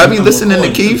I be listening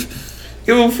to Keith.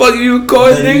 Give a fuck you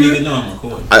record, nigga. Know I'm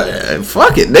recording.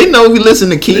 Fuck it. They know we listen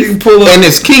to Keith. And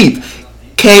it's Keith.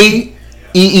 Keef.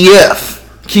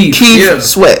 Keith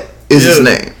Sweat is his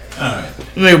name. Alright.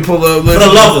 Nigga pull up. For the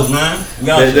lovers, man.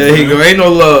 There he go. Ain't no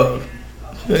love.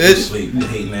 Sleep. You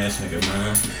hating ass nigga,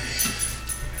 man.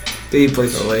 These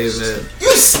places are lazy.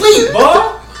 You sleep,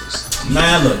 boy.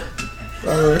 Man, look.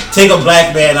 Take a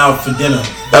black man out for dinner.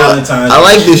 Valentine's. I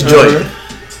like this joint.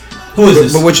 Who is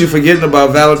this? But what you forgetting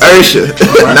about Valentine's? Usher.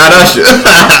 Not Usher.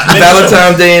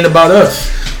 Valentine's Day ain't about us.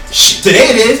 Today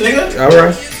it is, nigga.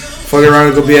 Alright. Fucking around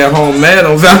and go be at home mad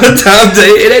on Valentine's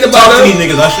Day. It ain't about us. Talk to these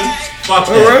niggas, Usher. Fuck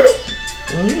that.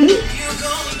 Alright.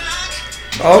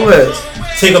 All that.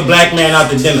 Take a black man out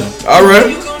to dinner.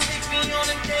 Alright.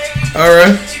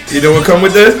 You know what come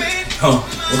with that? Huh.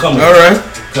 What come with it? Alright.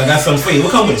 Cause I got something for you.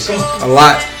 What come with it? Come on. A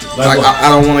lot. Like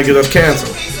I don't want to get us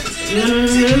canceled.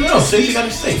 No. Say what you gotta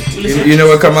say. You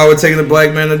know what come out with taking a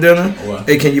black man to dinner? What?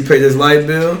 Hey, can you pay this light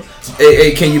bill?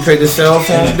 Hey, can you pay the cell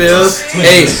phone bill?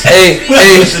 Hey,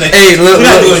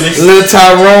 little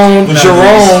Tyrone,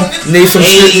 Jerome needs some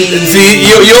shit. See,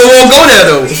 you don't want to go there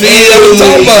though. See, that's what I'm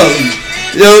talking about.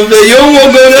 You don't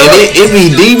want to go there. It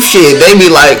be deep shit. They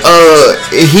be like,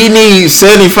 he needs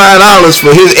 $75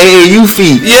 for his AAU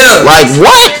fee. Yeah. Like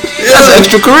what? Yeah.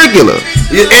 That's extracurricular.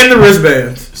 Yeah, and the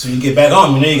wristbands. So you get back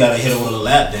on, and then you gotta hit it with a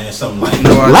lap dance, something like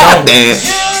that. Lap dance?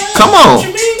 Come on.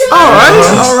 All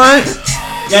right.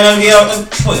 Y'all never get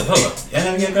hold up. Y'all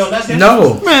never get a girl lap dance?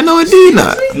 No. Man, no indeed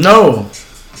not. No.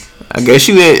 I guess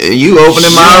you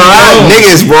opening my horizon.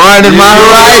 Niggas broadening my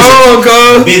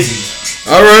horizon. Busy.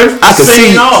 Alright. I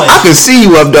can see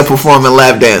you up there performing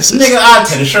lap dances. Nigga, I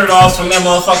take the shirt off from that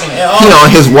motherfucking He on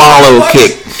his wallow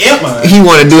kick. Yeah, man. He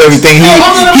wanna do everything.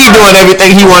 He doing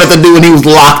everything he wanted to do when he was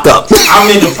locked up. I'm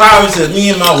in the privacy of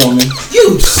me and my woman.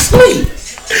 You sleep.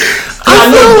 I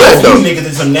know that though. You niggas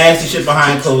did some nasty shit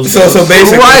behind closed doors. So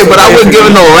basically, right, but I wouldn't give her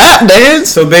no lap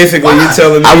dance. So basically, you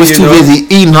telling me I was too busy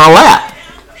eating her lap.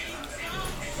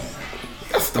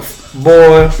 That's a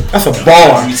bar.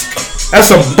 That's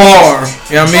a bar.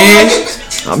 You know what I mean?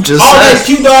 I'm just all saying. that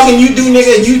Q-Dog and you do,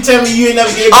 nigga, you tell me you ain't never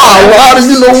gave well, how did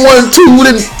you know 1, 2?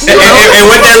 And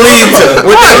what that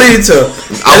lead to?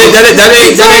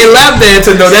 That ain't lap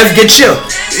dancing though. That's get chill.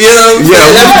 You know? Yeah.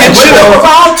 That's get chill.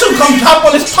 Around too. Come hop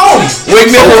on this pony. Wake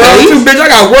me up around 2, bitch. I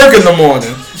got work in the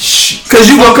morning. Cause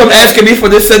you gonna come asking me for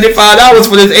this $75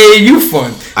 for this AAU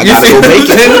fund. I gotta go make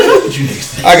it.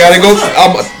 I gotta go.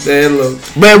 Man, look.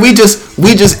 Man, we just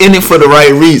in it for the right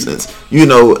reasons, you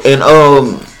know. And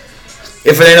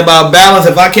if it ain't about balance,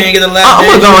 if I can't get a lap, I'm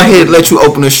gonna go ahead and let you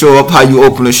open the show up how you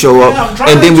open the show up,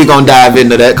 and then we gonna dive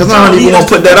into that because I don't even want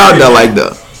to put that out there like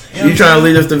that. You trying to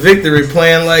lead us to victory,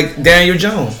 playing like Daniel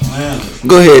Jones? Man.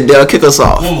 Go ahead, Dale. Kick us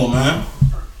off. One more, man.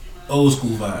 Old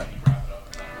school vibe.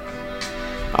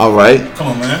 All right. Come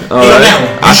on, man. All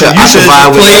right. I should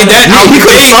vibe with that. You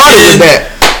could have started with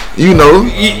that. You know.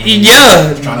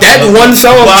 Yeah. That one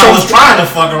song. Well, I was trying to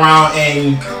fuck around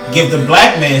and give the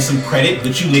black man some credit,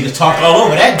 but you niggas talked all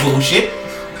over that bullshit.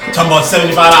 Talking about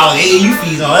 $75 AAU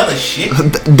fees and all that other shit.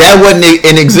 That wasn't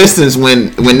in existence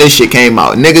when this shit came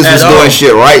out. Niggas was doing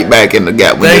shit right back in the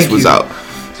gap when this was out.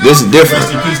 This is different.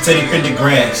 Rest in peace, Teddy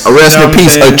Pendergrass. Rest in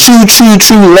peace, a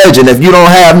true legend. If you don't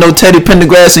have no Teddy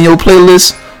Pendergrass in your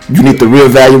playlist, you need to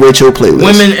reevaluate your playlist.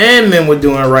 Women and men were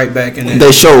doing right back in there.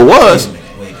 They sure was.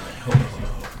 Wait.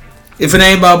 If it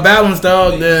ain't about balance,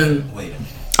 dog, then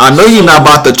I know you're not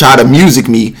about to try to music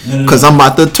me, because I'm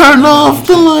about to turn off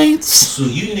the lights. So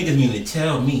you niggas mean to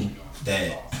tell me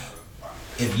that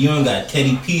if you ain't got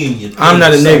Teddy P in your playlist, I'm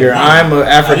not a nigger. I'm an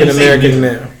African American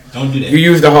man. Don't do that. You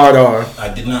used the hard R. I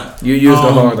did not. You used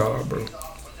the hard R, bro.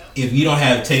 If you don't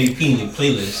have Teddy P in your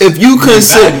playlist, if you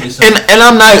consider, and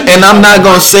I'm not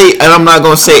gonna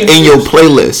say in your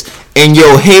playlist, in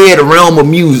your head realm of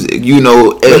music, you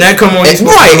know, when that come on,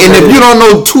 right? And if you don't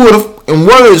know two of the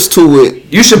words to it,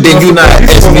 you should. Then you're not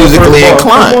as musically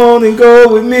inclined. Come on and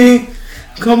go with me.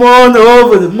 Come on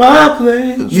over to my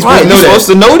place. You're supposed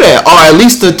to know that, or at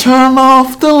least to turn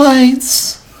off the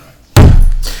lights.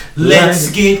 Let's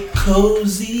get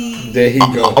cozy. There he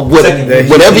go.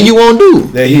 Whatever you want to do.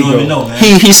 There he go.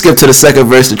 He skipped to the second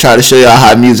verse to try to show y'all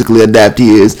how musically adapt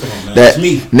he is. Come on, man. That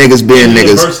niggas being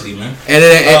niggas. Man. And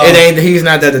it ain't. He's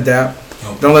not that adapt.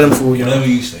 Don't let him fool you. Whatever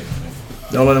you say. Man.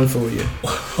 Don't let him fool you.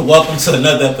 Welcome to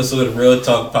another episode of Real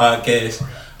Talk Podcast.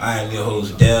 I am your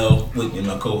host Dell, with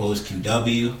my co-host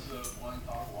QW.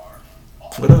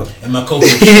 What up? And my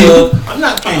co-host Shug. I'm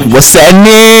not playing. What's happening?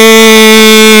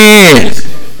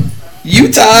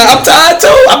 You tired? I'm tired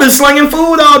too. I've been slinging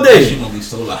food all day. She gonna be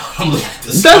so loud. I'm like,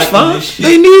 that's fine.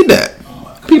 They need that.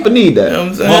 People need that. You know what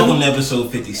I'm saying? Welcome to episode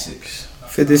 56.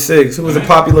 56. Who was a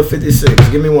popular 56?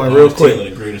 Give me one real quick. Taylor,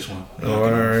 the greatest one. Oh,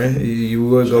 all right. You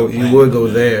would go. You would go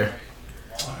there.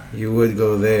 You would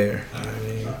go there. I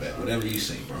mean, whatever you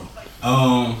say, bro.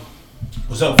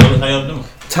 What's up, fellas? How y'all doing?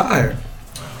 Tired.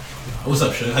 What's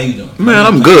up, Suge? How you doing? Man,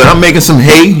 I'm good. I'm making some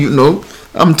hay. You know,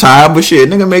 I'm tired, but shit,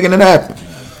 nigga, making it happen.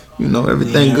 You know,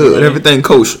 everything good. Everything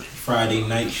kosher. Friday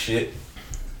night shit.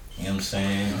 You know what I'm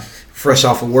saying? Fresh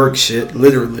off of work, shit.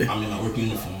 Literally. I'm in my work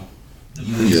uniform.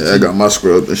 Yeah, I got my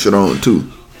scrub and shit on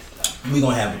too. We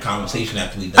gonna have a conversation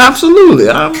after we done. Absolutely,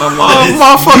 I'm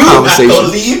all for conversation.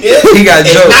 He got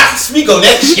jokes. Not speak on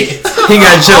that shit. He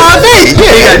got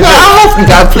jokes. I hope you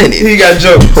got plenty. He got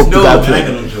jokes. Hope you No, got man, I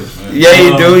plenty. got no jokes, man. Yeah,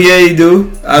 you do. Yeah, you do.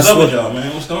 What's up with y'all,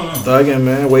 man? What's going on? Thuggin',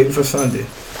 man. Waiting for Sunday.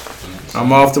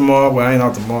 I'm off tomorrow. Well, I ain't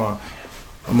off tomorrow.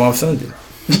 I'm off Sunday.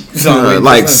 So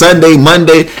Like Sunday,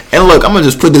 Monday, and look, I'm gonna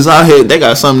just put this out here. They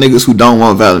got some niggas who don't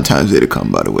want Valentine's Day to come.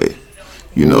 By the way,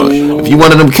 you know, if you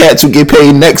one of them cats who get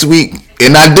paid next week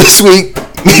and not this week,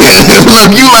 look,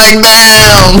 you like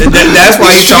damn. That's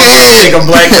why he talking about take a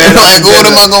black man. Like, what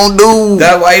am I gonna do?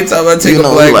 That's why he talking about take a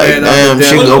black like, man. damn,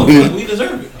 shit gonna be, We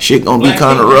deserve it. shit gonna Black be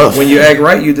kind of people. rough. When you act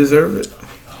right, you deserve it.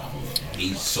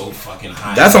 He's so fucking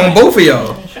high. That's on both of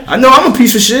y'all. I know I'm a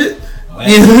piece of shit.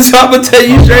 You know, so I'm gonna tell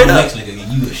you straight up. Next nigga,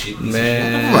 you a shit.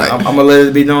 Man, Right. I'm gonna let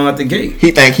it be known at the gate.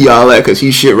 He think he all that because he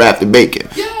shit wrapped in bacon.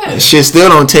 Yeah. Shit still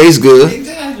don't taste good.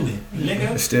 Exactly,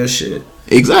 nigga. It's still shit.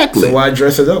 Exactly. So why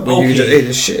dress it up when you Okay. just ate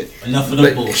this shit? Enough of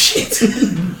the bullshit.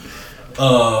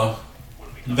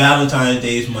 Valentine's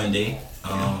Day is Monday.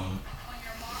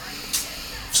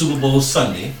 Super Bowl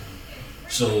Sunday.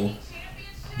 So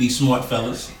be smart,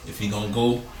 fellas. If you're gonna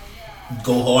go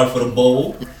hard for the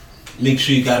bowl. Make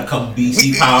sure you got a couple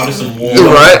BC powder, some water,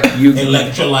 Right.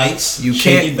 electrolytes. You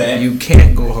shake it back.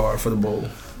 can't go hard for the bowl.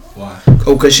 Why?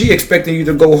 Oh, cause she expecting you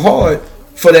to go hard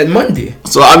for that Monday.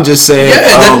 So I'm just saying.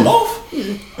 Yeah, Both?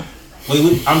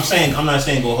 Wait, I'm not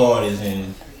saying go hard as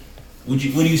in. What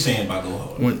are you saying about go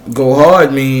hard? When go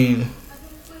hard mean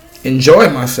enjoy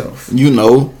myself, you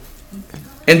know,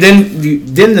 and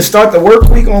then to start the work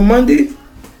week on Monday,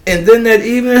 and then that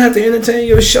evening have to entertain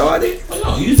your shawty. Oh,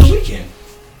 no, use the weekend.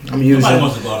 Nobody I'm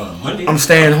wants to go out on a Monday.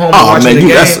 staying home. oh watching man, the you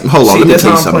game. hold on. See, Let me that's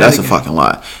tell you how I'm something. playing That's a the game. fucking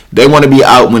lie. They want to be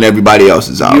out when everybody else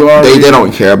is out. You already They know.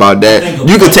 don't care about that.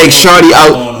 You can take Shorty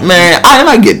out, man.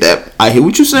 I get that. I hear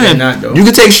what you're saying. They're not, though. You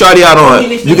can take Shorty out on.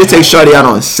 You can take Shorty out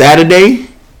on Saturday,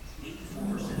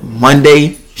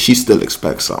 Monday. She still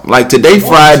expects something. Like today,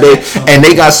 Friday, and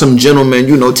they got some gentlemen,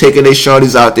 you know, taking their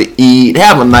shorties out to eat,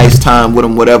 have a nice time with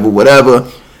them, whatever.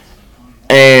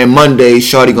 And Monday,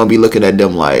 Shorty gonna be looking at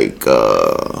them like,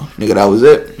 nigga, that was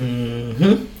it.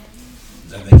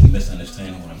 I think you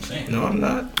misunderstanding what I'm saying. No, I'm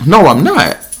not. No, I'm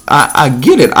not. I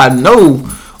get it. I know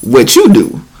what you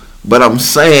do, but I'm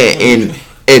saying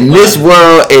in this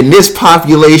world, in this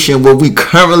population, what we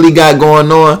currently got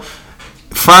going on,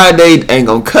 Friday ain't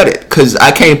gonna cut it because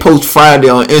I can't post Friday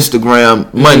on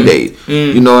Instagram Monday.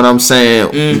 You know what I'm saying?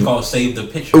 It's called save the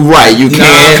picture. Right, you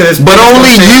can't. But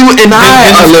only you and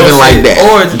I are living like that.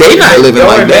 Or They not living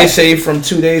like They that, say from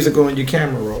 2 days ago in your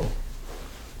camera roll.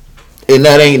 and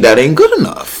that ain't good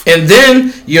enough. And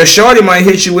then your shorty might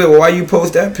hit you with, well, why you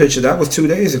post that picture? That was 2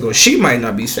 days ago. She might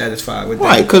not be satisfied with that.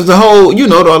 Right, because the whole, you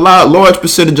know, the large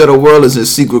percentage of the world is in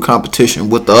secret competition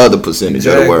with the other percentage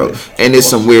of the world, and there's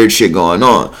some weird shit going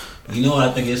on. You know what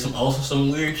I think is also some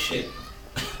weird shit?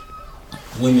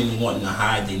 Women wanting to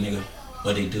hide their nigga,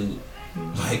 but they do.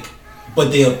 Like,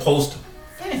 but they'll post them.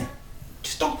 Man,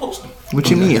 just don't post them. What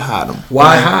you mean hide them?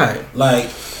 Why hide? Like,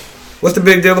 What's the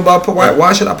big deal about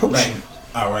why should I post you?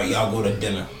 alright, y'all go to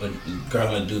dinner, but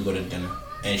girl and dude go to dinner.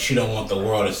 And she don't want the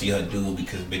world to see her dude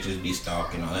because bitches be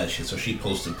stalking and all that shit. So she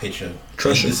posts a picture.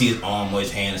 Trust you can her. see his arm or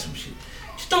his hand or some shit.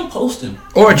 Just don't post him.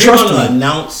 Or If trust you're gonna him.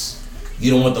 announce you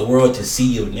don't want the world to see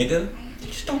your nigga,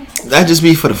 just don't post him. That just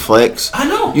be for the flex. I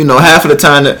know. You know, half of the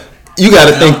time that you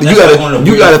gotta think, That's like one of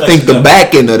the you gotta weirdest think the flexes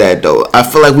back end of that though. I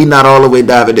feel like we not all the way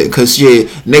diving in, cause shit,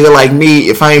 nigga like me,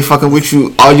 if I ain't fucking with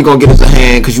you, all you gonna get is a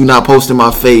hand, cause you not posting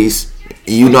my face.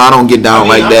 You know I don't get down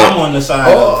like that. I'm on the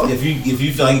side. Of, if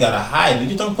you feel like you gotta hide, you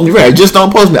just don't post. You're right, just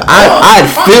don't post me. I'd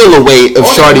feel a way if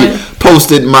Shorty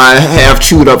posted my half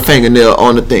chewed up fingernail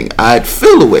on the thing. I'd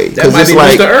feel a way, That cause might it's be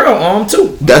like Mr. Earl arm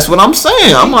too. that's what I'm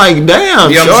saying. I'm like,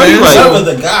 damn, You know what I'm Shorty, saying? like.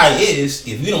 Whatever the guy is,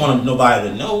 if you don't want nobody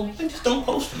to know, then just don't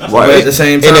post him. That's Right. But at the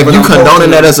same time, and if but you I'm condoning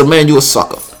posting that it. as a man, you a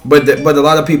sucker. But a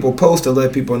lot of people post to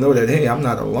let people know that, hey, I'm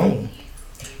not alone.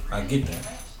 I get that.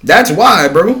 That's why,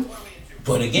 bro.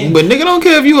 But again, But nigga don't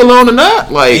care if you alone or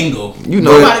not. Like, bingo. you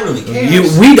know, Nobody really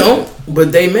cares. We don't,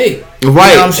 but they may.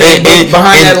 Right. You know what I'm saying?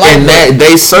 Behind that light, and that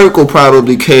they circle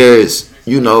probably cares.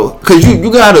 You know, cause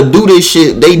you gotta do this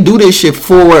shit. They do this shit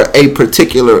for a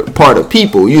particular part of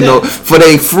people. You know, for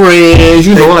their friends.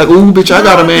 You know, like, ooh, bitch, I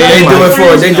got a man. They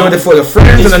do it for the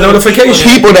friends and the notification.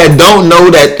 People that don't know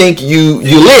that think you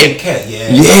lit. Yeah.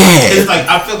 Yeah. It's like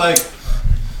I feel like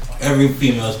every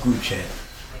female's group chat,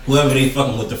 whoever they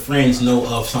fucking with, the friends know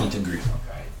of some degree.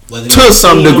 To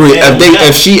some degree,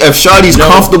 if Shawty's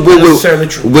comfortable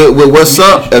with what's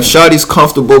up, if Shawty's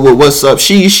comfortable with what's up,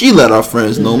 she let our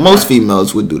friends know. Most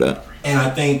females would do that. And I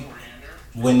think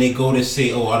when they go to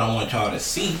say, "Oh, I don't want y'all to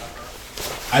see,"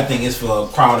 I think it's for a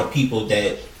crowd of people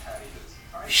that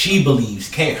she believes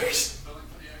cares.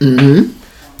 Mm-hmm.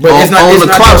 But it's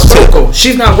not her circle.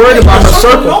 She's not worried about her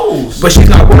circle. But she's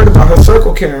not worried about her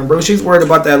circle, Karen, bro. She's worried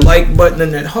about that like button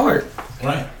and that heart.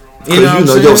 Right. Because you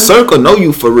know your circle know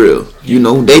you for real. You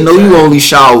know they know you only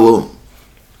shower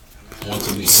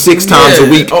 6 times a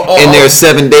week in their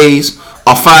 7 days,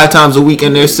 or 5 times a week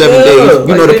in their 7 days.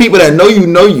 You know the people that know you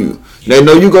know you. They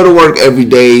know you go to work every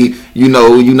day. You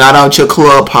know you not out your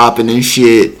club hopping and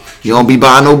shit. You don't be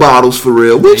buying no bottles for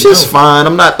real, which is fine.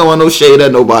 I'm not throwing no shade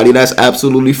at nobody. That's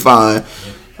absolutely fine.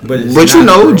 But you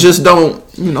know, bro. Just don't.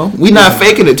 You know, we not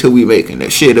faking it till we making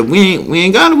it. Shit, if we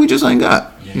ain't got it, we just ain't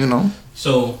got. You know.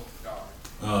 So.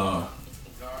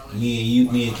 Me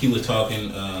and Q was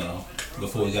talking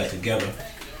before we got together.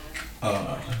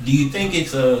 Do you think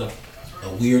it's a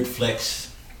weird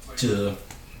flex to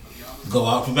go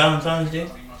out for Valentine's Day?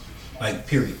 Like,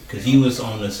 period. Because he was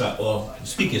on the side, well,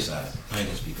 speaker side. I ain't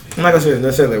gonna speak for you. I'm not gonna say it's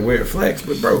necessarily a weird flex,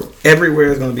 but bro,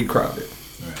 everywhere is gonna be crowded.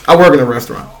 Right. I work in a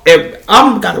restaurant.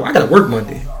 I gotta work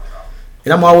Monday,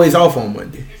 and I'm always off on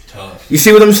Monday. Tough. You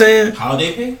see what I'm saying?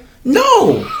 Holiday pay?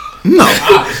 No.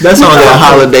 That's only a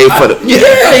holiday for the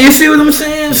you see what I'm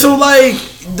saying? So like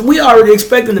we already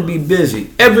expect them to be busy.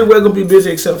 Everywhere gonna be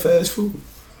busy except fast food,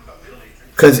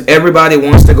 cause everybody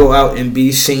wants to go out and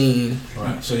be seen,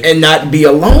 right. And not be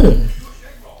alone.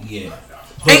 Yeah,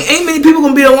 ain't many people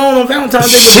gonna be alone on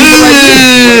Valentine's Day.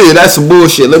 Shit, that's some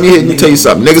bullshit. Let me tell you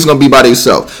something. Niggas gonna be by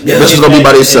themselves. Bitches gonna be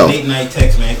by themselves. Late night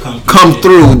text, man, come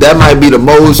through. That might be the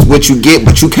most what you get,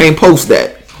 but you can't post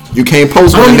that. You can't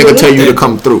post when a nigga tell you to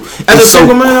come through. It's so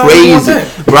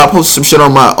crazy. Bro, I posted some shit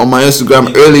on my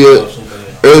Instagram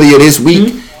earlier this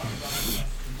week,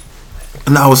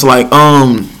 and I was like,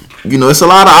 you know, it's a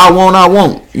lot of I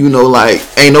won't. You know, like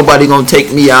ain't nobody gonna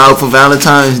take me out for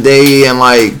Valentine's Day and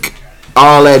like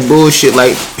all that bullshit.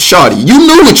 Like, shawty, you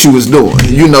knew what you was doing.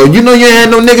 You know you had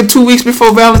no nigga 2 weeks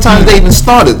before Valentine's Day even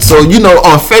started. So, you know,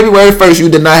 on February 1st, you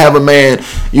did not have a man,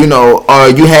 you know, or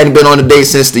you hadn't been on a date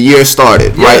since the year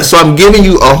started, right? So I'm giving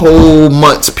you a whole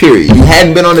month's period. You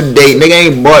hadn't been on a date. Nigga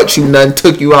ain't bought you nothing,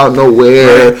 took you out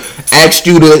nowhere, asked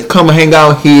you to come hang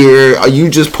out here, or you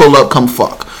just pull up, come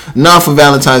fuck. Now for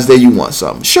Valentine's Day, you want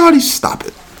something. Shawty, stop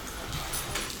it.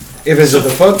 If it's just a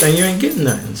fuck, then you ain't getting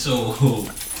nothing. So...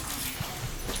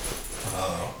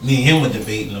 me and him were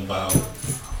debating about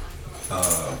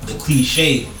the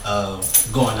cliche of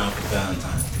going out for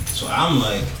Valentine's Day. So I'm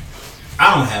like,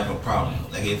 I don't have a problem.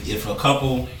 Like if a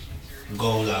couple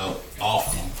goes out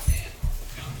often,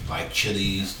 like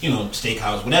Chili's, you know,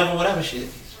 steakhouse, whatever shit,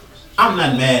 I'm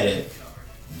not mad at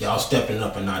y'all stepping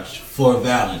up a notch for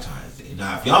Valentine's Day.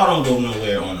 Now if y'all don't go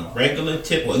nowhere on a regular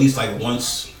tip, or at least like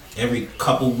once every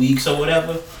couple weeks or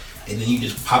whatever, and then you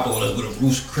just pop on us with a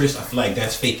Rooster Chris, I feel like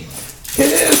that's faking it. Yeah,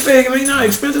 it's fake. I mean, how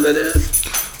expensive it is.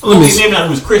 Maybe not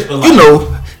Rooster Chris, but like, you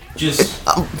know, just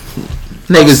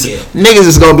niggas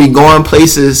is gonna be going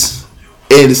places.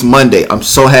 And it's Monday. I'm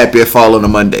so happy it fall on a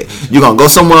Monday. You're gonna go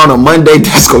somewhere on a Monday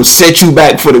that's gonna set you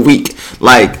back for the week.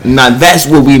 Like, now that's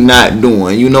what we not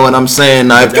doing. You know what I'm saying?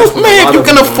 Now, if you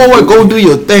can afford, go do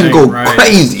your thing, go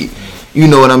crazy. You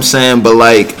know what I'm saying? But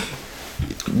like,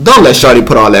 don't let Shawty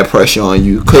put all that pressure on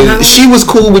you, cause she was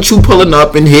cool with you pulling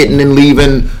up and hitting and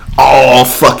leaving all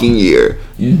fucking year.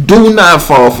 Do not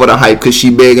fall for the hype because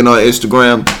she begging on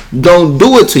Instagram. Don't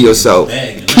do it to yourself.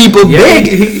 Keep her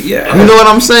begging. You know what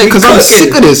I'm saying? Because I'm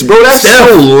sick of this, bro. That's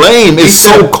so lame. It's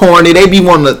so corny. They be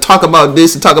wanting to talk about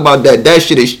this and talk about that. That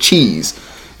shit is cheese.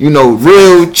 You know,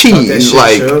 real cheese.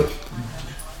 Like,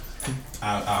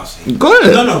 I'll see. Go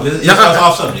ahead. No, it's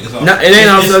off subject. No, it ain't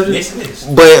off subject. Yes, it is.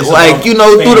 But like, you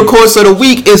know, through the course of the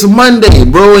week, it's Monday,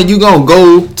 bro, and you gonna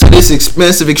go to this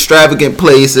expensive, extravagant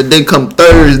place, and then come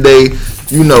Thursday,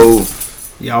 you know,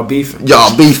 y'all beefing,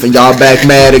 y'all back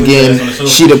mad again.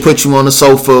 She done put you on the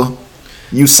sofa.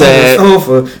 You sad.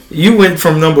 Sofa. You went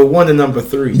from number 1 to number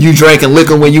 3. You drinking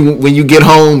liquor when you get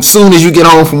home. Soon as you get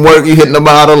home from work, you hitting the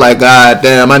bottle like, God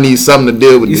damn, I need something to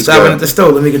deal with. You this stopping girl. at the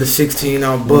store. Let me get a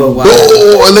 16-ounce Budweiser.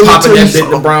 Oh, let me popping tell that you bit in the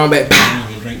something. brown bag.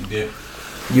 Drink beer.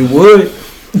 You would.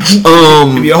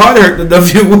 If your heart hurt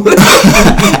enough, you would.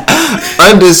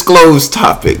 Undisclosed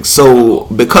topic. So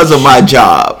because of my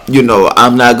job,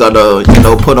 I'm not gonna,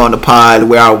 put on the pod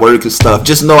where I work and stuff.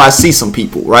 Just know I see some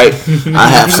people, right? I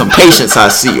have some patients I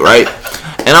see, right?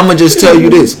 And I'm gonna just tell you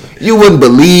this: you wouldn't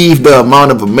believe the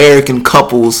amount of American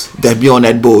couples that be on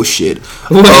that bullshit.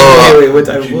 Wait, what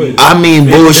type of bullshit? I mean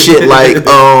bullshit like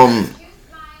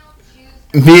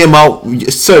me and my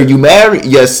sir, you married?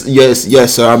 Yes,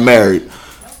 sir, I'm married.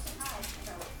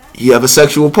 You have a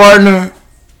sexual partner?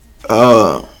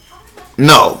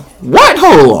 No. What?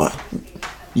 Hold on.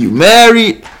 You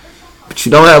married, but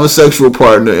you don't have a sexual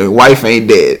partner and wife ain't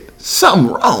dead.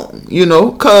 Something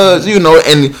wrong, cause,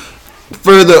 and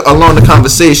further along the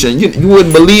conversation, you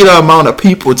wouldn't believe the amount of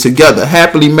people together,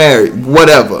 happily married,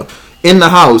 whatever, in the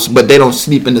house, but they don't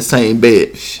sleep in the same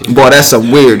bed. Boy, that's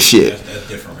some weird shit. That's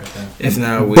different right there. It's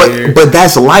not weird. But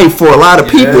that's life for a lot of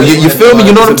people. You feel me?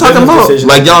 You know what I'm talking about?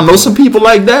 Like, y'all know some people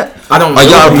like that? I don't know.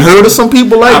 Y'all heard of some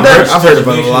people like that? I've heard of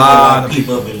a lot of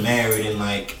people have been married and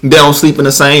like they don't sleep in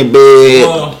the same bed.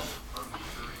 Well,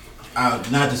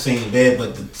 not the same bed,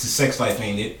 but the sex life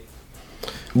ain't it.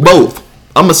 Both.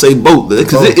 I'm gonna say both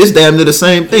because it's damn near the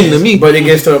same thing to me. But it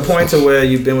gets to a point to where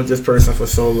you've been with this person for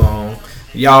so long.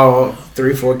 Y'all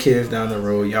 3-4 kids down the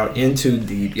road. Y'all in too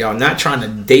deep. Y'all not trying to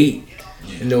date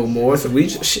no more. So we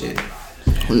just shit.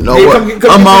 You know what?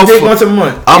 I'm all for once a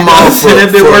month. I'm all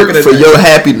for your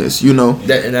happiness.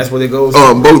 And that's what it goes.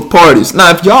 Both parties.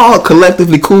 Now, if y'all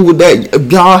collectively cool with that,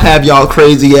 if y'all have y'all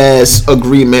crazy ass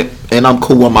agreement, and I'm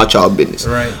cool, I'm out y'all business.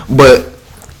 Right. But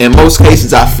in most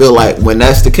cases, I feel like when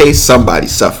that's the case,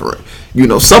 somebody's suffering.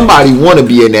 Somebody want to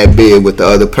be in that bed with the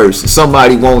other person.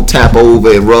 Somebody won't tap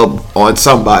over and rub on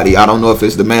somebody. I don't know if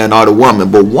it's the man or the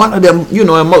woman, but one of them, in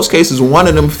most cases, one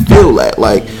of them feel that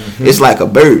like it's like a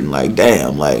burden. Like,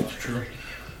 damn, like.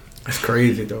 That's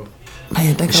crazy though.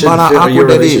 Man, think about how awkward your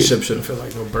that is. Relationship shouldn't feel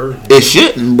like no burden. It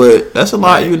shouldn't, but that's a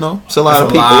lot. It's a lot of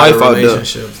people life out there.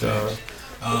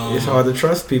 It's hard to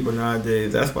trust people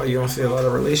nowadays. That's why you don't see a lot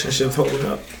of relationships holding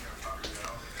up.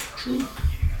 True.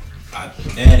 That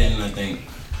and I think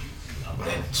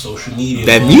that social media.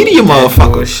 That media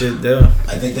motherfucker. Shit there.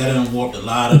 I think that done warped a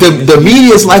lot of the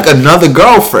media is like another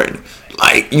girlfriend.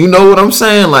 Like, you know what I'm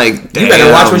saying? Like, you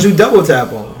better watch what you double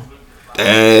tap on.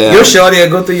 Damn. Your shorty will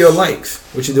go through your likes.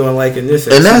 What you doing liking this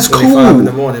at and that's cool. in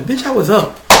the morning. Bitch, I was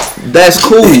up. That's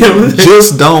cool.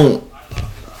 Just don't.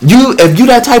 If you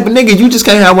that type of nigga, you just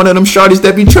can't have one of them shorties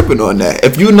that be tripping on that.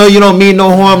 If you know you don't mean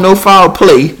no harm, no foul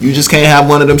play, you just can't have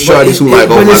one of them shorties who like,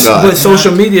 oh my god. But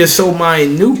social media is so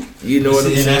minute. You know what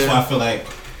I'm saying? And that's why I feel like,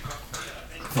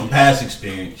 from past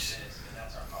experience,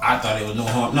 I thought it was no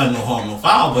harm, no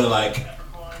foul, but like,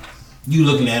 you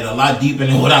looking at it a lot deeper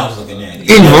than what I was looking at.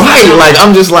 Right, like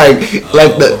I'm just like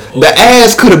the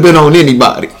ass could have been on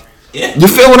anybody. Yeah. You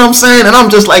feel what I'm saying? And I'm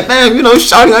just like, damn,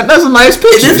 Shawty, that's a nice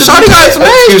picture. Shawty got some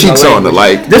ass cheeks on her.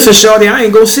 Like, this is Shawty I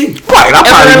ain't gonna see. Right, I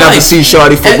probably never see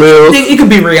Shawty for real. It could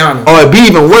be Rihanna. Or it'd be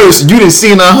even worse. You done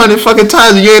seen her 100 fucking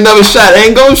times and you ain't never shot.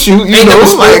 Ain't gonna shoot. Ain't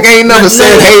never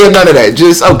said hey or none of that.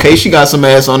 Just, okay, she got some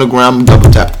ass on the ground.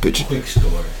 Double tap the picture. Quick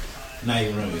story. Not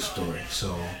even really a story.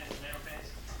 So,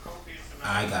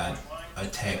 I got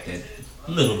attacked at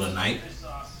middle of the night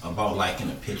about liking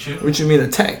a picture. What you mean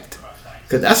attacked?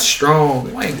 Cause that's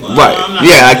strong language. Right.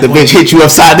 Yeah, like the bitch hit you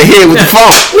upside the head with the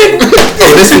phone.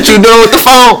 This what you doing with the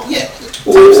phone? Yeah.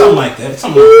 Something like that.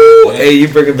 Something like that. Hey, you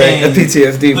bring it back a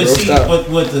PTSD, bro. But see, stop.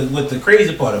 What the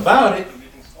crazy part about it,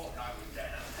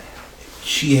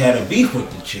 she had a beef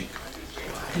with the chick.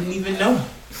 I didn't even know.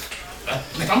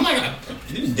 I'm like,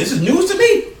 this is news to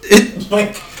me.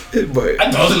 Like, but I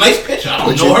thought it was a nice picture. I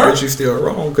don't know her. But you still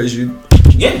wrong because you.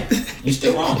 Yeah, you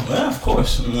still wrong. Well, of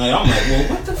course. I'm like, well,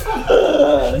 what the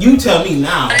fuck? You tell me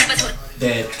now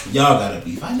that y'all got a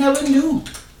beef. I never knew.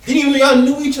 Didn't even know y'all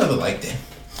knew each other like that.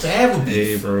 To have a beef.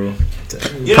 Hey, bro.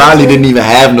 Probably didn't even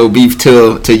have no beef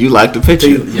till you liked the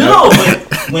picture. No,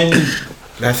 but when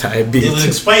that's how it be. It was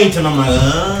explained to me. I'm like,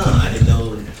 I didn't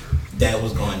know that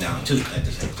was going down too at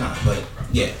the same time. But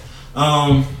yeah,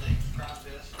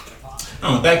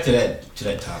 back to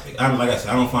that topic. Like I said,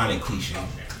 I don't find it cliche.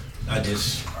 I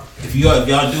just, if y'all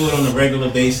do it on a regular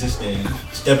basis, then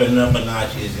stepping it up a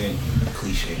notch isn't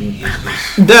cliche.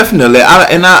 It's Definitely,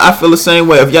 I feel the same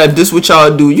way. If y'all this what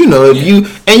y'all do, you know, if you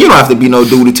don't have to be no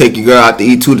dude to take your girl out to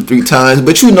eat 2 to 3 times,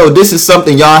 but you know this is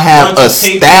something y'all have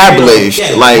established,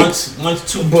 like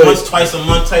once, twice a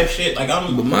month type shit. Like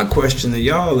But my question to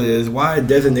y'all is, why a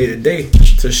designated day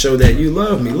to show that you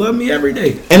love me every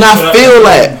day? And I feel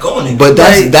like, but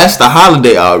that's the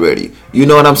holiday already. You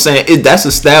know what I'm saying? That's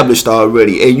established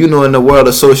already. And you know, in the world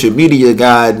of social media,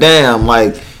 goddamn,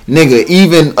 like, nigga,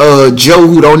 even Joe,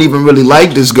 who don't even really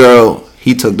like this girl,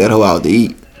 he took that hoe out to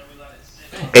eat.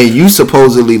 And you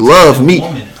supposedly love me.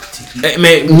 Hey,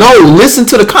 man, no, listen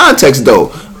to the context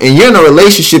though. And you're in a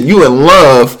relationship, you in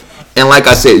love, and like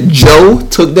I said, Joe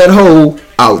took that hoe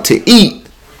out to eat.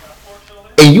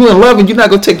 And you in love, and you're not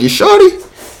gonna take your shorty?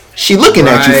 She looking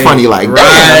at you funny like,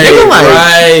 damn, nigga, like,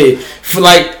 right. For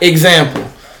like example,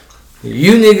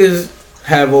 you niggas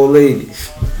have old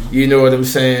ladies. You know what I'm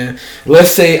saying?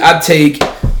 Let's say I take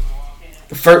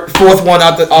fourth one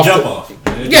out off.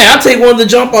 Yeah, I take one to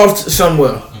jump off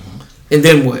somewhere, and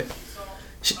then what?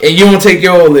 And you don't take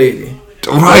your old lady,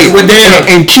 right?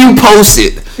 And Q posts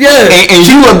it. Yeah, and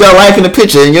you up there liking the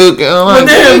picture, and you're like,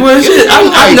 well, shit,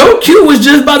 I know Q was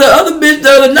just by the other bitch the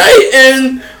other night,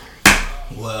 and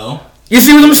you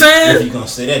see what I'm saying? If you're gonna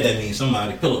say that means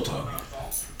somebody pillow talking.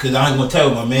 Cause I ain't gonna tell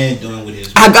what my man doing with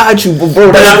his. I got you,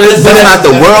 bro. That's not the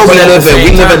world we live in.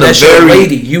 We live in a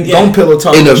very don't pillow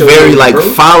talk in a very like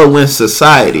following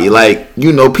society. Like,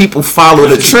 you know, people follow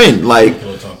the trend. Like,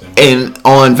 and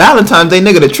on Valentine's Day,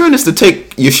 nigga, the trend is to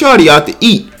take your shorty out to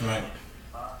eat. Right.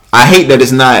 I hate that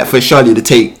it's not for shorty to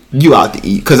take you out to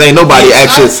eat, cause ain't nobody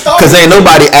actually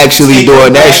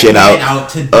doing that shit out.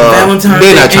 Valentine's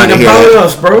Day not trying to hear that.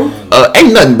 Us, bro.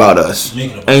 Ain't nothing about us.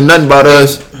 Ain't nothing about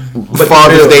us.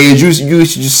 Father's Day, you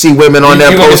see women on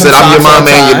there posting, I'm your mama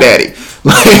and your daddy.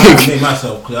 Like, I say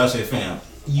myself, cause I say, fam,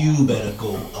 you better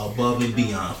go above and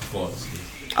beyond for Father's Day.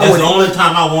 That's the only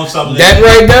time I want something. That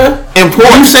right there,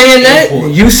 important.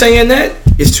 You saying that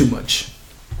is too much.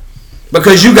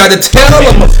 Because you got to tell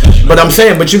them,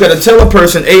 but you got to tell a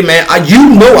person, hey man, I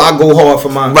go hard for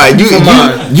mine. Right, you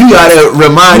got to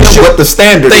remind them what the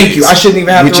standard is. Thank you. I shouldn't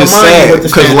even have to remind you what the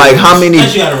standard is. Because like how many...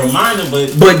 You got to remind them,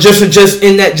 but just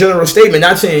in that general statement,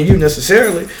 not saying you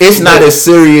necessarily. It's not as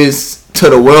serious to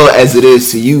the world as it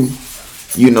is to you,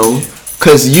 you know.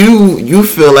 Cause you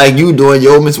feel like you doing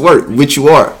your woman's work, which you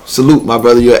are. Salute, my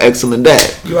brother. You're an excellent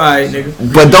dad. You alright, nigga.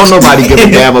 But don't nobody give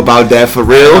a damn about that for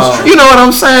real. You know what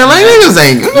I'm saying? Like niggas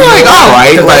ain't like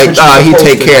alright. Like he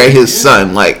take care of his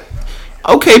son. Like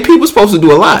okay, people supposed to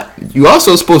do a lot. You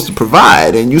also supposed to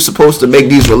provide, and you supposed to make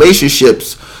these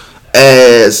relationships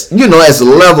as as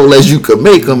level as you could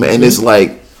make them. And it's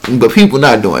like, but people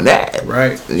not doing that.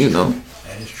 Right. You know.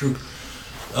 That is true.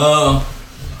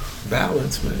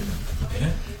 Balance, man.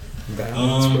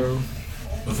 Balance, bro.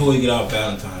 Before we get off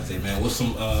Valentine's Day, man, what's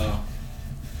some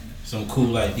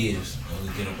cool ideas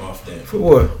when we get up off that? For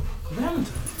what?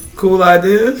 Valentine's. Cool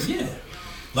ideas? Yeah.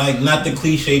 Like not the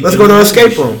cliche. Let's go to an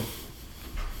escape room.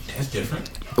 That's different.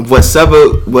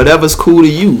 Whatever's cool to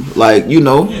you, like you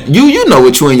know what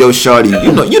you and your shorty,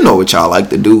 you know what y'all like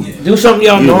to do. Yeah. Do something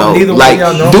y'all know. Neither like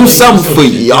y'all know. do something for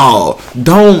y'all.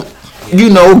 Don't.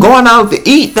 Going out to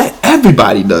eat, that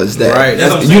everybody does that. Right.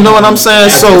 You know what I'm saying?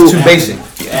 So too basic.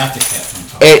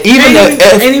 And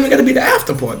ain't even gotta be the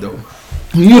after part though.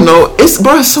 You know, it's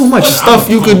so much stuff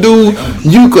you could do.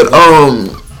 You could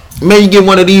maybe get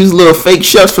one of these little fake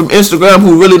chefs from Instagram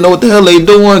who really know what the hell they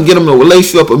doing. Get them to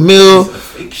lace you up a meal.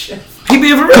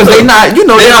 Because they not, they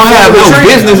don't have no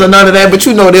business or none of that. But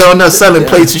they're on there selling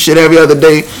plates and shit every other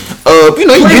day. You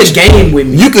play the game with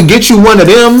me. You could get you one of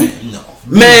them.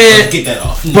 Man, get that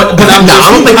off. But I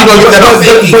don't think you're gonna get that off.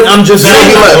 But I'm just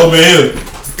saying.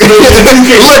 Look,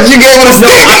 you get what I'm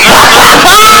saying.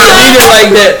 I mean it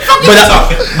like that.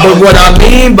 But what I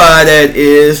mean by that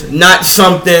is not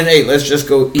something. Hey, let's just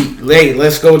go eat. Hey,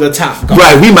 let's go to Top Golf.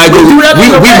 Right, we might go. We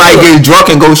might get drunk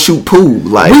and go shoot pool.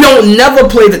 Like we don't never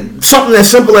play something as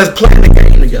simple as playing the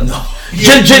game together. No. You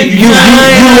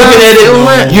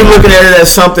looking at it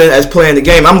as something as playing the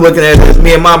game. I'm looking at it as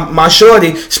me and my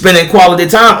shorty spending quality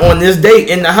time on this date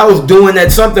in the house doing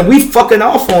that something we fucking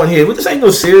off on here. This ain't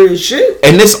no serious shit.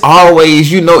 And this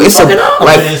always, it's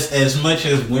like as much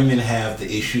as women have the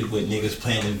issue with niggas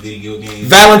playing the video games.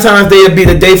 Valentine's Day would be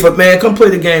the day for man. Come play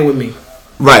the game with me.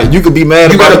 Right, you could be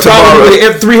mad about it tomorrow. You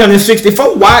got a problem with the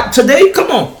F364. Why today?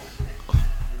 Come on.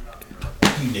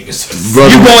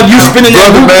 Brother, you spinning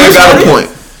that man got a point.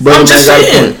 I'm just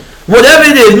saying. Whatever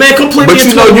it is, man, completely. But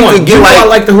you could get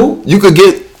like the hoop. You could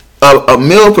get a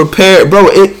meal prepared,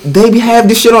 bro. They have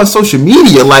this shit on social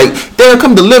media. Like they'll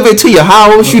come deliver it to your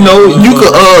house. You know, you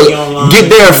could get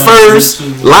there first,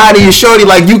 lie to your shorty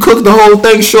like you cooked the whole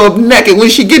thing. Show up naked when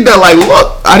she get there. Like,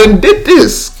 look, I didn't did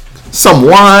this. Some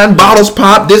wine, bottles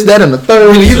pop, this, that, and the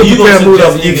third. You can prepare food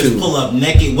off YouTube. Pull up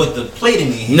naked with the plate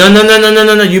in their hand.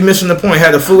 No. You missing the point.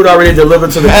 Had the food already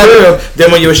delivered to the crib.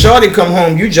 Then when your shorty come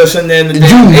home, you just in there in the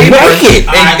apron.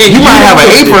 And you might have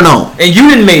an apron on. And you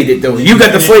didn't made it though. You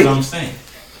got the plate. I'm saying.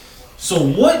 So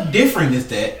what different is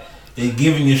that than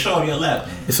giving your shorty a lap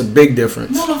dance? It's a big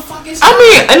difference. I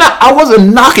mean, and I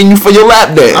wasn't knocking you for your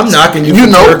lap dance. I'm knocking you. You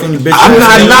know, twerking, you bitch. I'm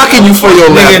not knocking you for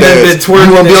your lap dance. You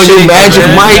want to be on your magic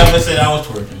mic? I never said I was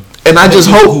twerking. And I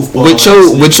just hope with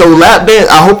your lap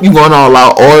dance, I hope you going all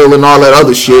out oil and all that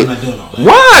other shit. I'm not doing all that.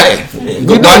 Why?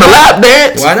 You doing the lap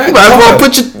dance? Why not? You might as well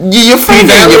put your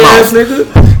finger in your mouth.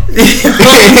 Nigga.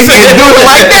 And do it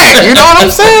like that. You know what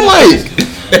I'm saying? Like,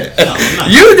 No,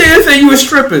 you didn't say you were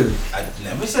stripping. I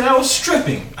never said I was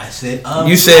stripping. I said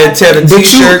you said tear the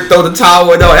t-shirt, throw the towel.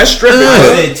 No, that's stripping. I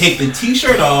said take the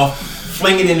t-shirt off,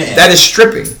 fling it in the air. That is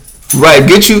stripping. right,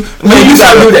 get you. Man, you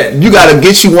gotta do that. You gotta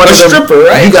get you one of them. Stripper,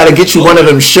 right? You gotta get you one of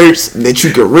them shirts that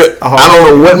you can rip. I don't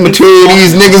know what material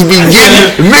these niggas be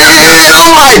getting. Man,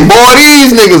 I'm like, boy,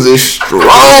 these niggas is strong.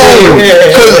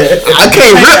 Cause I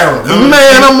can't rip.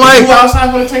 Man, I'm like, you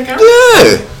outside with a tank out?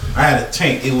 yeah. I had a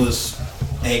tank.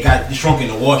 It got shrunk in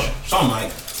the washer. So I'm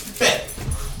like, bet.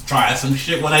 Try some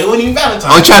shit when I wasn't even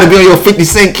Valentine's. I'm trying to be on your 50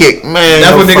 Cent kick, man.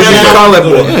 That's what niggas used to call that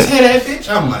boy. Tear that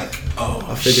bitch. I'm like, oh,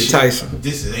 50 Tyson.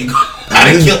 This ain't.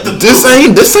 I done killed the. This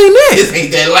ain't it. This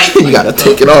ain't that light. You gotta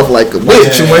take it off like a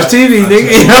bitch. Too much TV,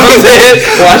 nigga. You know what I'm saying?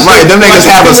 Right, them niggas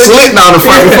have a slit down the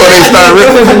front before they start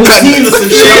ripping.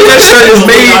 That shirt is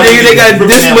made, nigga. They got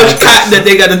this much cotton that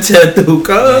they gotta tear through,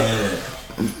 cuz.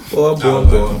 Boy.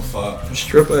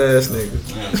 Stripper ass nigga.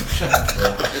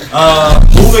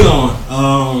 Moving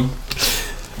on.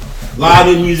 A lot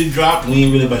of music dropped. We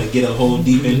ain't really about to get a whole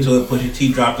deep into it. Pusha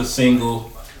T dropped a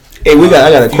single. Hey, I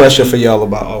got a question for y'all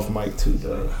about off mic too,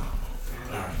 though.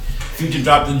 Alright. Future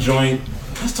dropped a joint.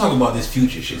 Let's talk about this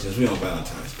Future shit since we on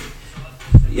Valentine's Day.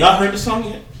 Y'all heard the song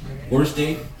yet? Worst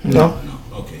Day? No.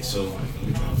 Okay, so let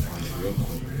me try to find it real quick.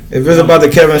 If it's about the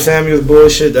Kevin Samuels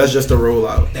bullshit, that's just a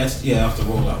rollout. That's I have to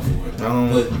roll out for it. I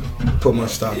don't put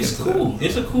much stock into It's cool.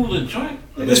 It's a cooler joint.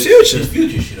 It's Future. It's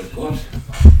Future shit, of course.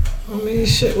 I mean,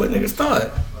 shit. What niggas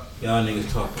thought? Y'all niggas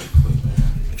talk real quick,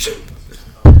 man. Shit.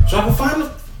 So I can find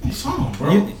the song,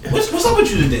 bro. What's up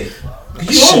with you today?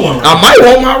 You Shit. want one? Right? I might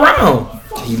want my round.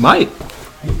 He might.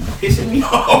 Pissing me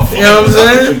off. You know what I'm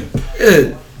saying?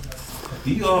 Yeah.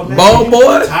 You all Ball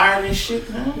boy? Tired and shit,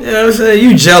 man. You know what I'm saying?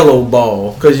 You jello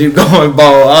ball. Cause you going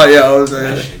ball. Oh, yeah, you know what I'm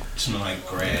That saying? shit smell like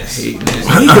grass. He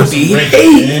could be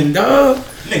hating, dog.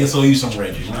 Nigga sold you some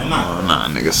Reggies, man. Nah,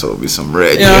 nigga sold me some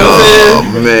red. You know what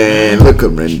I'm Oh, man. Look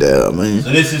at Rendell, man. So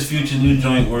this is Future's new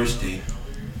joint, Worst Day.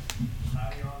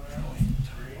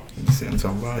 See what I'm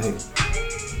talking about here.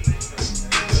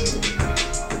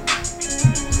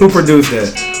 Who produced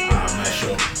that? I'm not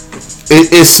sure.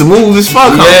 It's smooth as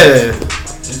fuck. Huh? Yeah.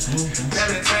 It's smooth,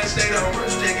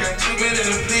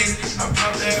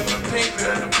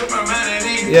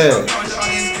 man. Yeah.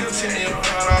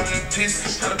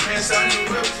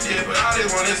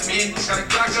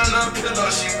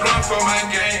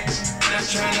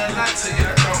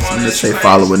 I'm just say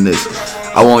following this.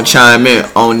 I want to chime in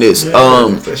on this.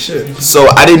 Shit. So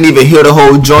I didn't even hear the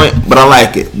whole joint, but I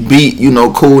like it. Beat,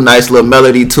 cool, nice little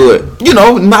melody to it.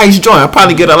 Nice joint. I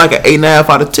probably get it like an 8.5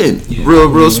 out of 10. Yeah.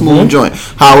 Real smooth joint.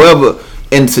 However,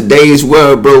 in today's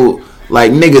world, bro,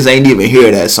 like niggas ain't even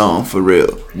hear that song for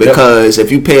real. Because if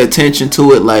you pay attention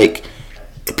to it, like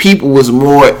people was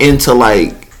more into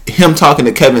like him talking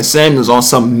to Kevin Samuels on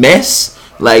some mess.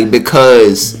 Like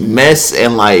because mess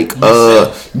and like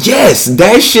yes,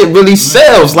 that shit really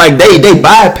sells. Like they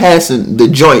bypassing the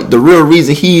joint. The real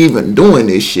reason he even doing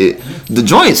this shit. The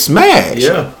joint smash.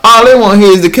 Yeah. All they want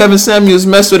here is the Kevin Samuels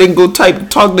mess where they can go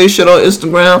talk their shit on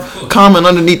Instagram, comment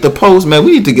underneath the post. Man,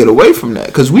 we need to get away from that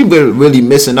because we been really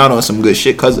missing out on some good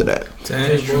shit because of that.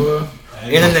 That's true.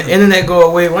 Internet go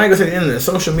away. Well, I ain't gonna say the internet.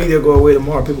 Social media go away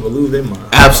tomorrow. People will lose their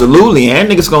mind. Absolutely, and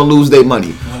niggas gonna lose their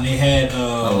money. When they had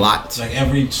a lot. Like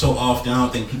every so often, I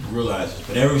don't think people realize this,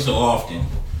 but every so often,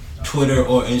 Twitter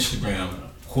or Instagram,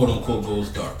 quote unquote, goes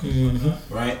dark.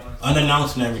 Mm-hmm. Right?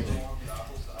 Unannounced and everything.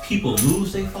 People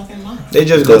lose their fucking mind. They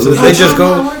just go to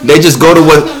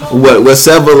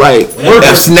whatever like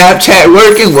if Snapchat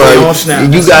working. Well,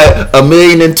 you got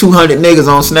 1,200,000 niggas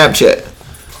on Snapchat.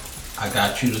 I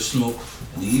got you to smoke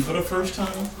weed for the first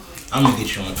time. I'm gonna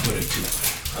get you on Twitter too.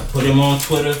 I put him on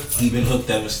Twitter. He been hooked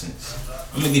ever since.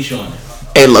 I'm gonna get you on that.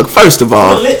 Hey, look. First of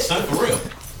all, lit, son, for real.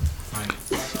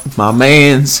 my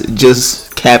man's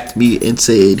just capped me and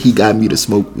said he got me to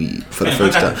smoke weed for the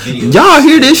first time. Y'all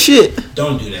hear this shit?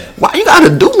 Don't do that. Why you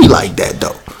gotta do me like that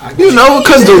though? You know,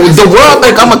 because the world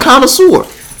think I'm a connoisseur.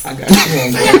 I got you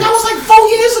on. Man, that was like 4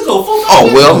 years ago. 4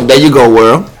 Oh well, there you go,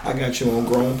 world. I got you on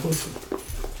grown pussy.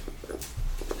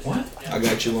 What? I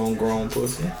got you on grown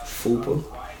pussy. Fupa.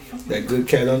 That good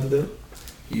cat under there.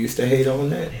 You used to hate on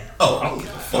that.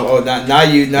 Oh, now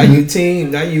you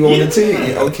team. Now you on the team.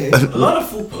 Yeah, okay. a lot of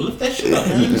food. Lift that shit up,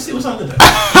 man. Let me see what's under there.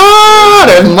 Ah,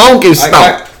 that monkey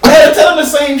stuff. I had to tell him the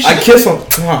same shit. I kiss him.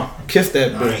 Come on, kiss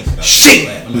that bitch.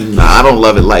 Shit. Nah, I don't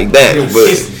love it like that,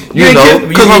 but you know,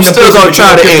 because I'm still gonna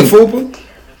try to.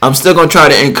 I'm still gonna try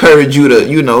to encourage you to,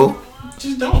 you know,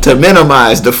 just don't. To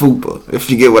minimize the fupa, if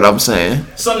you get what I'm saying.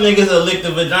 Some niggas will lick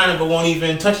the vagina but won't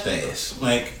even touch the ass.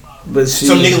 Like, but see,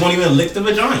 some niggas won't even lick the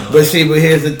vagina. But see, but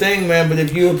here's the thing, man. But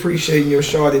if you appreciate your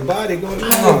shorty body, go ahead.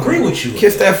 I agree with you.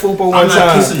 Kiss that fupa one I'm time.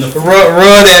 not kissing the fupa.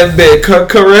 Rub that bit.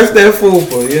 Caress that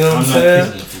fupa. You know what I'm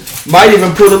saying? Might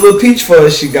even put a little peach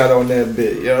fuzz she got on that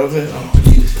bit. You know what I'm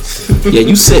saying? Yeah,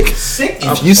 you sick. Sick.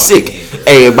 You sick.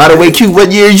 Hey, by the way, Q,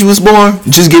 what year you was born?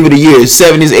 Just give it a year.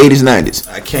 70s, 80s, 90s.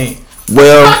 I can't.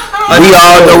 Well, we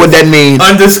all know what that means.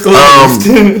 Undisclosed.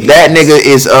 That nigga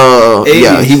is 80s.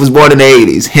 Yeah, he was born in the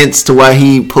 80s. Hence to why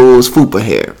he pulls fupa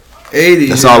hair. 80s.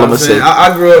 That's all I'm gonna say.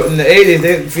 I grew up in the 80s.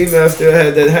 They females still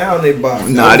had that hair on their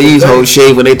body. Nah, these hoes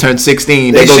shave when they turn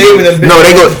 16. They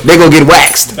go get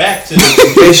waxed. Back to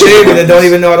they shave and they don't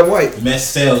even know how to wipe. Mess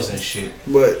cells and shit.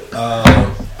 But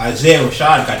Isaiah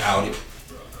Rashad got outed.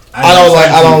 I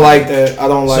don't like that. I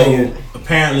don't like it.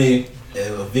 Apparently,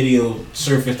 a video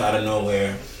surfaced out of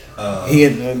nowhere. He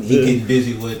getting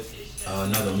busy with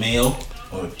another male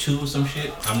or two or some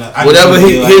shit.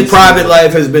 His private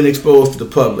life has been exposed to the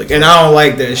public, and I don't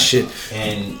like that shit.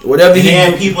 And whatever he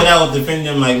had people that would defend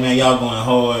him, like, man, y'all going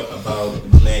hard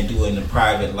about man doing the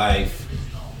private life,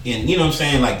 and you know what I'm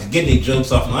saying, like, to get their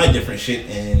jokes off and all that different shit,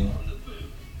 and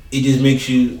it just makes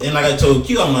you. And like I told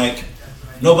Q, I'm like,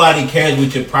 nobody cares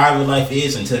what your private life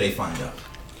is until they find out.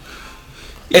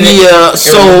 And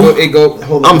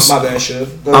hold on, my bad,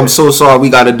 Chef. I'm so sorry we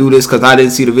got to do this because I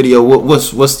didn't see the video.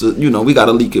 What's the, you know, we got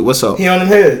to leak it. What's up? He on them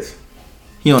heads.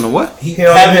 He on the what? He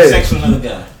having sex with another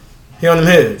guy. He on them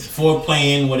heads.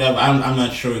 Foreplaying, whatever. I'm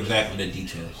not sure exactly the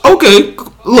details. Okay,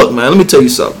 look, man, let me tell you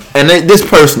something. And this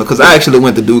personal, because I actually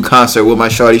went to do a concert with my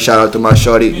shorty. Shout out to my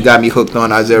shorty. Got me hooked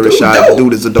on Isaiah Rashad. The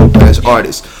dude is a dope ass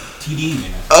artist. TD,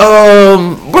 man.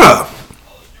 Bruh.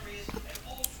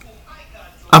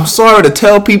 I'm sorry to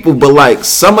tell people, but like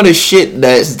some of the shit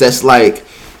that's like,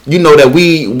 you know, that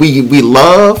we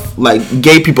love, like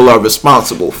gay people are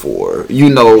responsible for, you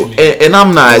know, and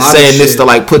I'm not saying this to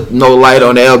like put no light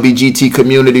on the LGBT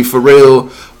community for real,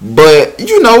 but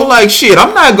you know, like shit,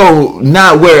 I'm not gonna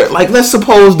not wear, like let's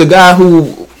suppose the guy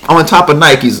who on top of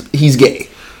Nikes, he's gay.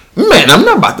 Man, I'm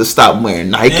not about to stop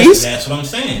wearing Nikes. That's what I'm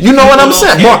saying. You know what I'm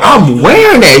saying? Boy, I'm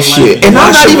wearing that shit. And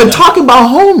I'm not even talking about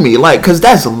homie. Like, because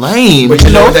that's lame. But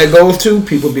you know what that goes to?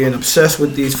 People being obsessed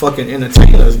with these fucking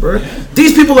entertainers, bro.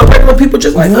 These people are regular people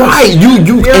just like us. Right.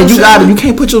 You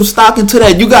can't put your stock into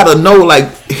that. You got to know,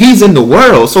 like, he's in the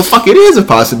world. So, fuck, it is a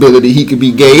possibility he could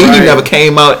be gay. Right. He never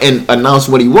came out and announced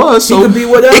what he was. So, he could be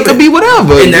whatever. It could be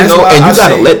whatever. And you know, and you got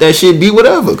to let that shit be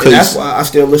whatever. And that's why I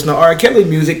still listen to R. Kelly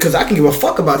music, because I can give a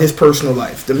fuck about his personal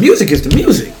life. The music is the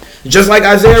music. Just like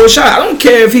Isaiah Rashad. I don't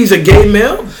care if he's a gay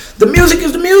male. The music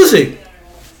is the music.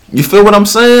 You feel what I'm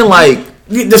saying? Like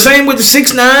the same with the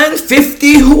 6'9",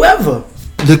 50, whoever.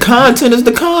 The content is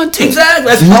the content. Exactly.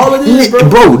 That's all it is, bro.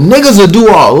 Bro, niggas will do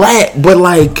all that, but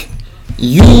like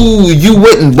you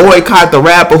wouldn't boycott the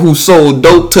rapper who sold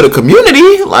dope to the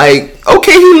community. Like,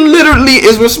 okay, he literally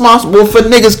is responsible for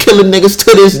niggas killing niggas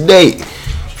to this day.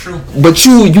 True. But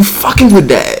you fucking with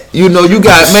that. You know, you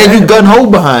got, man, you gun ho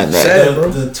behind that.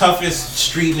 The toughest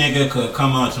street nigga could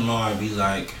come out tomorrow and be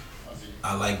like,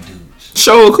 I like dudes.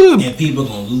 Sure could. And people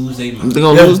gonna lose their mind. They're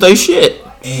gonna lose their shit.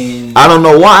 And I don't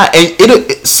know why.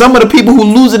 And some of the people who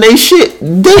losing their shit,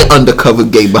 they undercover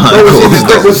gay behind closed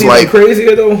doors. What's even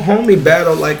crazier though? Homie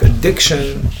battled like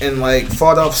addiction and like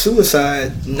fought off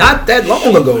suicide not that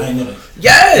long ago. I know that.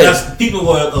 Yeah. People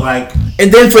were like,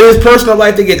 and then for his personal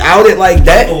life to get outed like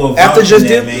that after just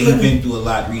that, man, he been through a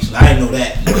lot recently. I didn't know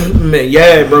that. Man,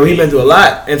 yeah, bro, he been through a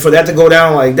lot, and for that to go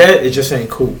down like that, it just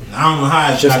ain't cool. I don't know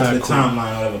how it got to the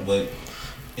timeline or whatever, but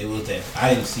it was that.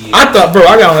 I didn't see it. I thought, bro,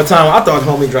 I got on the time. I thought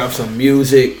homie dropped some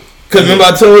music. Cause remember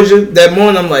I told you that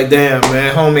morning, I'm like, damn,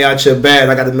 man, homie out here bad.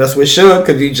 I got to mess with Suge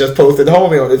because he just posted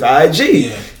homie on his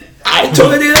IG. Yeah. I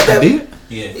told you that.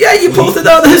 Yeah, you posted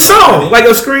out his song, like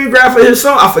a screen grab for his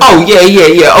song. I forgot. Oh yeah.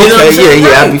 Okay, you know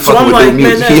yeah. I be fucking with the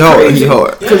music. He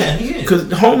hard. Cause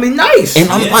homie nice. And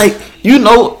I'm like,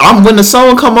 when the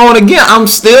song come on again, I'm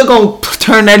still gonna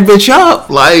turn that bitch up.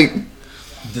 Like,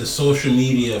 the social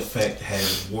media effect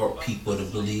has warped people to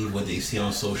believe what they see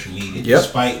on social media,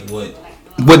 despite what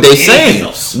they saying.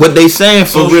 What they saying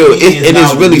for social real. It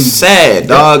is really sad,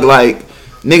 dog. Like,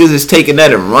 niggas is taking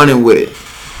that and running with it.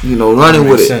 Running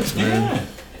with it. Sense, man.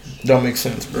 Don't make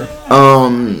sense, bro.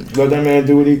 Let that man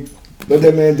do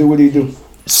what he do.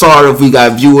 Sorry if we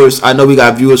got viewers. I know we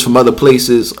got viewers from other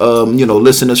places.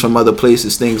 Listeners from other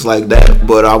places, things like that.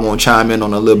 But I want to chime in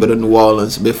on a little bit of New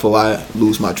Orleans before I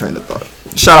lose my train of thought.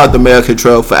 Shout out to Mayor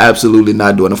Cantrell for absolutely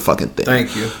not doing a fucking thing.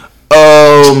 Thank you.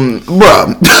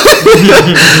 Bruh.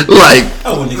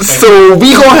 So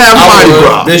we gonna have Mardi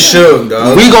Gras. This show,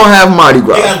 dog. We gonna have Mardi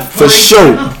Gras for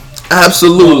sure.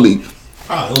 Absolutely.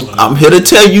 I'm here to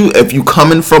tell you, if you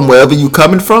coming from wherever you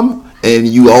coming from and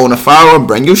you own a firearm,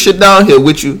 bring your shit down here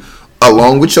with you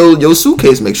along with your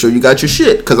suitcase. Make sure you got your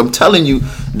shit, because I'm telling you,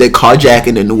 they're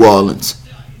carjacking in New Orleans.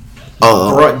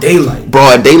 Broad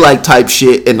daylight type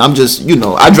shit. And I'm just,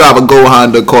 I drive a Go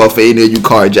Honda car for any of you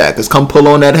carjackers. Come pull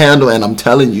on that handle and I'm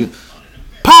telling you,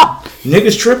 pop.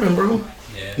 Niggas tripping, bro.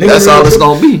 Yeah. That's all it's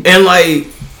gonna be. And like,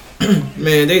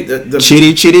 man,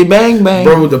 the chitty bang bang,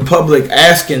 bro. The public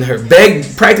asking her,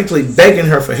 practically begging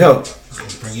her for help.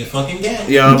 Bring your fucking gas.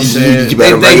 You know what I'm saying?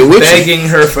 They begging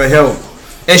her for help,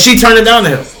 and she turned it down to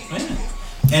help.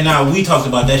 Man. And we talked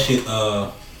about that shit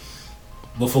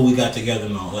before we got together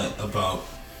and all that about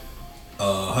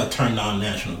her turn down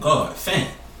National Guard.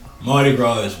 Mardi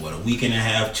Gras is a week and a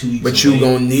half, 2 weeks. But you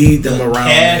gonna need them around.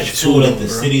 Cash flow that the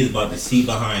city is about to see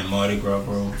behind Mardi Gras,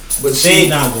 bro. But they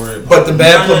not worried. But the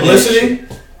bad publicity,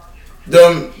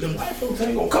 them white folks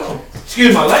ain't gonna come.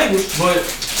 Excuse my language, but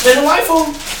the white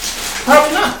folks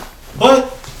probably not.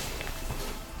 But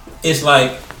it's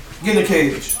like, get in the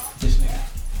cage. This nigga.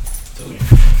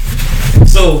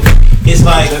 So it's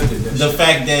like the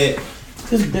fact that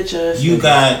this bitch ass you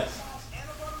got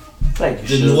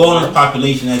the New Orleans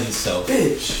population as itself,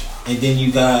 bitch, and then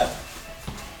you got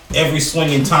every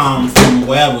swinging Tom from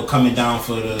wherever coming down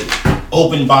for the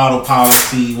open bottle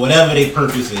policy, whatever their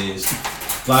purpose is.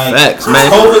 Like, facts,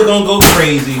 man. COVID gonna go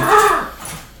crazy.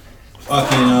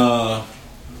 Fucking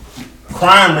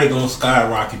crime rate gonna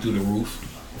skyrocket through the roof.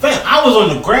 Fam, I was on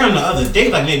the ground the other day,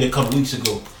 like maybe a couple weeks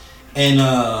ago, and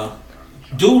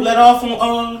dude let off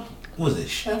on what was it,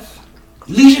 Chef?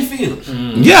 Legion Fields.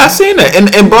 Yeah, I seen that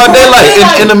in broad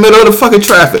daylight in the middle of the fucking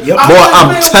traffic. Yep. Boy,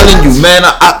 I'm telling you, man.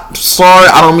 I'm sorry,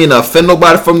 I don't mean to offend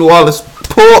nobody from New Orleans.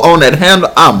 Pull on that handle,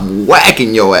 I'm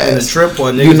whacking your ass. In the trip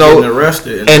or niggas getting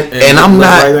arrested, and I'm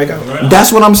not. Right,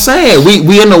 that's what I'm saying.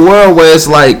 We in a world where it's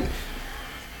like,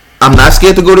 I'm not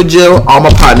scared to go to jail. All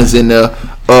my partners in there.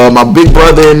 My big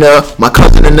brother in there, my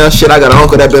cousin in there. Shit, I got an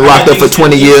uncle that been locked up for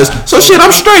 20 years. So shit,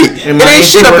 I'm straight. It ain't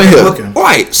shit up in here.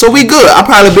 Right. So we good. I'll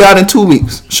probably be out in 2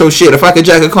 weeks. So shit, if I could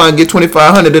jack a car and get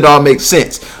 $2,500, it all makes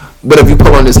sense. But if you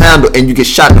pull on this handle and you get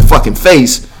shot in the fucking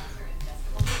face,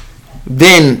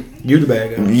 then you the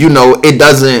bad guy. It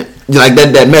doesn't, like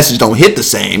that message don't hit the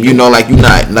same. Like you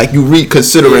not, like you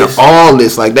reconsidering all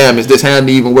this. Like, damn, is this handle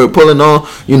even worth pulling on?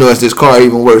 Is this car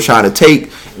even worth trying to take?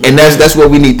 And that's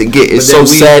what we need to get. It's so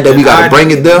sad that we got to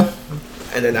bring it there.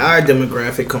 And then our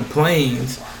demographic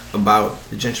complains about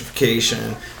the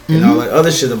gentrification and all that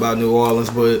other shit about New Orleans.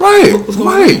 But right.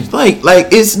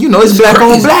 Like it's it's black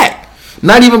crazy. On black.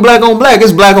 Not even black on black.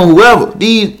 It's black on whoever.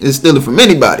 These is stealing from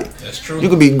anybody. That's true. You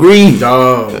could be green.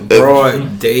 Dog,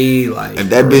 broad daylight.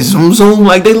 And that bitch zoom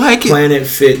like they like it. Planet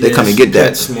Fitness. They come and get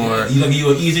that. Smart. You an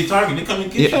easy target. They come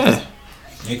and get you.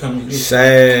 They come and get you.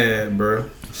 Sad, bro.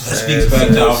 That speaks back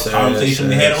to our conversation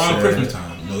we had around Christmas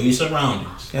time. Know your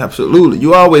surroundings. Absolutely.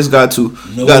 You always got to.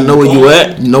 You got to know where you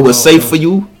at. You know what's safe for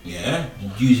you. Yeah.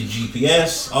 Use your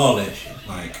GPS. All that shit.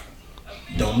 Like,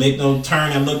 don't make no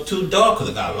turn and look too dark, because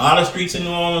I got a lot of streets in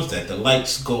New Orleans that the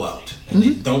lights go out and they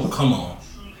don't come on.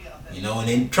 And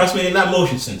then trust me, they're not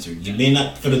motion censored. You may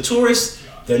not, for the tourists,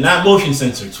 they're not motion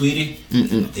censored, sweetie.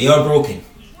 They are broken.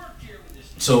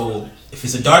 So if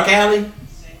it's a dark alley,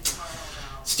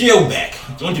 steer back.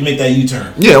 Don't you make that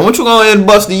U-turn? Yeah, why don't you go ahead and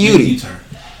bust the U-turn?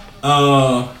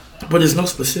 But there's no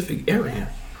specific area.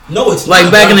 No, it's like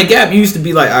not, back in the Gap. You used to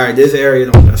be like, all right, this area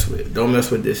don't mess with. Don't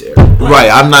mess with this area. Right.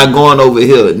 I'm not going over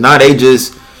here. Now they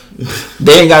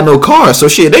ain't got no cars, so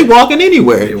shit, they walking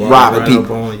anywhere, they robbing right people.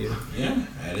 Up on you. Yeah,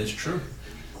 that is true.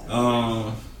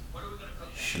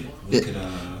 Shit, we could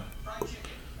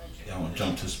y'all want to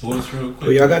jump to sports real quick?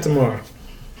 What y'all got tomorrow?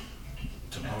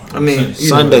 Tomorrow. I mean,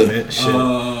 Sunday. Shit.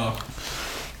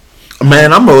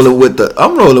 Man, I'm rolling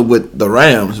with the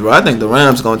Rams, bro. I think the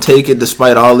Rams gonna take it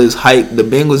despite all this hype the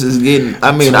Bengals is getting.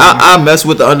 I mean, I mess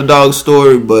with the underdog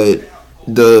story, but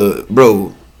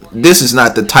this is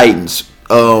not the Titans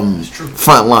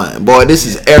front line, boy. This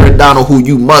is Aaron Donald, who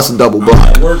you must double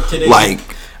block. Like,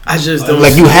 I just don't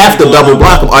like you have to double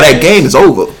block him, or that game is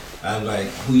over. I'm like,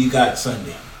 who you got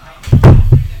Sunday?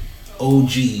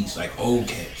 OGs, like old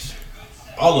cats,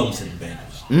 all of them to the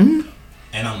Bengals,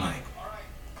 and I'm like.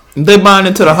 They buying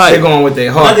into the hype. They're going with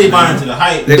their heart. Why they buying into the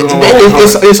hype?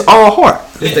 It's all heart.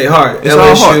 It's their heart. It's LSU,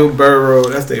 all heart. Burrow,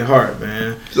 that's their heart,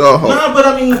 man. It's all heart. Nah, but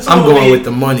I mean, I'm going with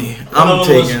the money. I'm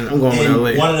going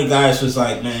with LA. One of the guys was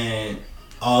like, man,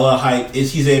 all the hype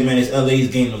is. He said, man, it's LA's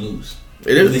game to lose.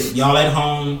 It is. Y'all at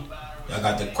home. Y'all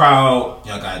got the crowd.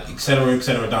 Y'all got et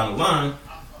cetera down the line.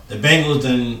 The Bengals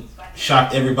done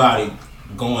shocked everybody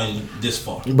going this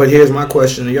far. But here's my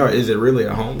question to y'all: is it really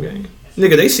a home game?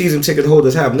 Nigga, they season ticket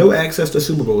holders have no access to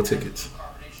Super Bowl tickets.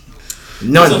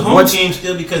 None. It's a home game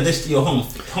still because they're still home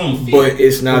field. But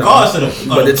it's not. Regardless of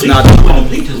but it's not.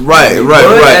 Right.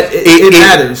 It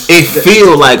matters. It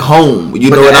feel like home. You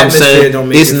know what I'm saying?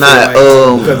 It's not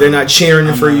because they're not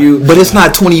cheering for you. But it's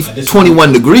not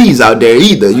 21 degrees out there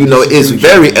either. You know, it's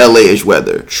very LA-ish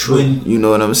weather. True. You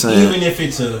know what I'm saying? Even if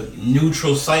it's a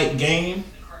neutral site game,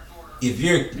 if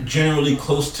you're generally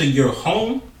close to your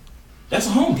home. That's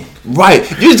a home game. Right.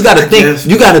 You just gotta think.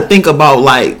 You gotta think about,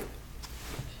 like,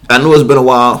 I know it's been a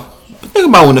while. Think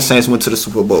about when the Saints went to the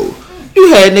Super Bowl.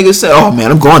 You had niggas say, "Oh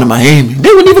man, I'm going to Miami." They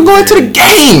weren't even going to the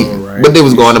game, but they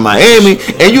was going to Miami.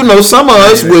 And you know, some of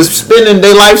us was spending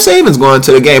their life savings going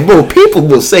to the game. Bro, people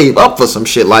will save up for some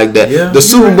shit like that. Yeah, the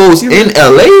Super Bowl's in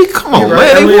LA. Come on,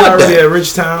 man, they want that. A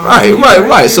rich town.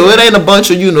 Right. So it ain't a bunch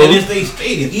of, you know. And it's they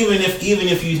stadium. Even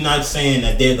if you're not saying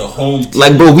that they're the home team.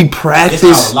 Like, bro, we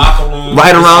practice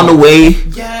right around the way.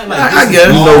 Yeah, like I guess.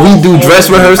 You know, we do dress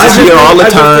rehearsals here all the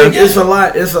time. It's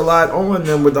a lot on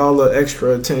them with all the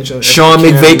extra attention. Sean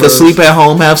McVay could sleep at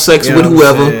home, have sex with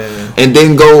whoever, and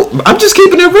then go. I'm just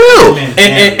keeping it real.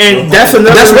 And that's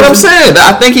another. That's what I'm saying.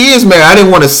 I think he is married. I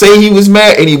didn't want to say he was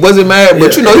married and he wasn't married,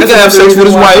 but you know, he can have sex with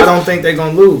his wife. I don't think they're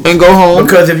gonna lose and go home,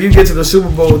 because if you get to the Super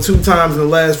Bowl 2 times in the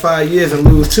last 5 years and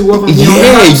lose 2 of them,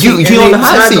 you on the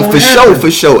hot seat for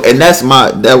sure. And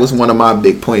that was one of my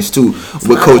big points too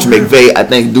with Coach McVay. I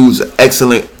think dude's an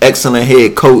excellent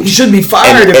head coach. He should be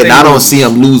fired. And I don't see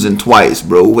him losing twice,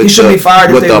 bro. He should be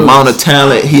fired with the amount of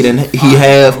talent he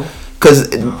have, because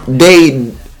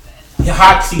they.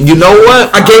 You know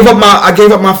what? I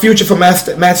gave up my future for Matt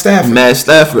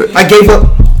Stafford. I gave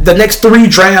up the next 3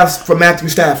 drafts for Matthew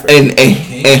Stafford. And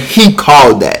he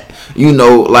called that. You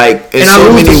know, like in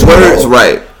so many words,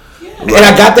 right. And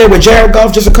I got there with Jared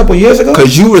Goff just a couple years ago.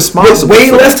 Because you responsible.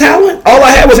 With way less talent. All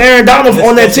I had was Aaron Donald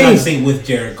on that team. Say with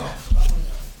Jared Goff.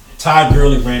 Todd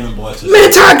Gurley ran them boys.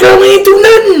 Man, Todd Gurley ain't do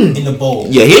nothing in the bowl.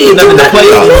 Yeah, he ain't do nothing in the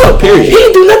playoffs. Period. He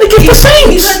ain't do nothing against the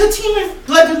Saints.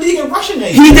 He led the league in rushing.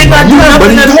 He did not do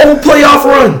nothing that whole playoff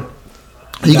run.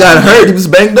 He got hurt. He was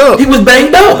banged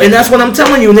up. And that's what I'm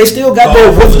telling you. And they still got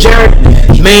both with Jared.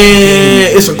 Man,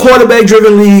 it's a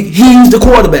quarterback-driven league. He's the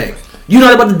quarterback. You're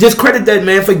not about to discredit that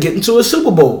man for getting to a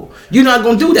Super Bowl. You're not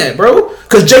gonna do that, bro.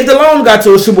 Because Jake Delhomme got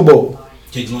to a Super Bowl.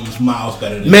 Jake Delhomme is miles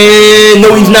better than man.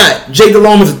 No, he's not. Jake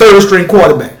Delhomme is a 3rd-string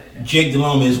quarterback. Jake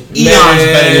Delhomme is eons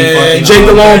better than fucking. Jake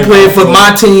Delhomme played for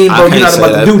my team, bro. You're not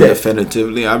about to do that.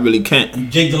 Definitively, I really can't.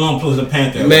 Jake Delhomme plays a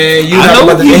Panther. Man, you're not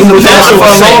about to. He was also for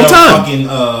a long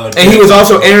time. And he was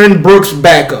also Aaron Brooks'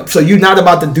 backup. So you're not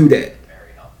about to do that.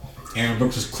 Aaron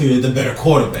Brooks is clearly the better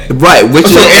quarterback. Right, which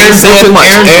is Aaron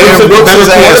Brooks is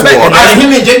the quarterback. Out of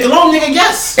him and Jake Delhomme, nigga,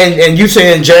 yes. And you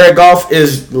saying Jared Goff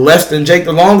is less than Jake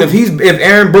Delhomme? If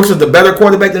Aaron Brooks is the better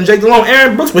quarterback than Jake Delhomme,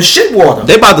 Aaron Brooks was shit water.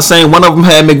 They about the same. One of them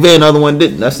had McVay, and the other one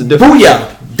didn't. That's the difference.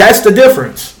 Booyah! That's the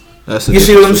difference. You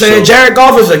see what I'm saying? Sure. Jared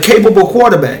Goff is a capable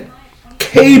quarterback.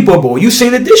 Capable. You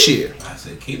seen it this year. I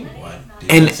said capable. I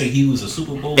didn't say he was a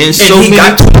Super Bowl. And he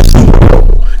got to the Super Bowl.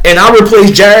 And I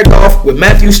replaced Jared Goff with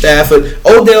Matthew Stafford,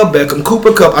 Odell Beckham,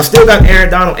 Cooper Kupp. I still got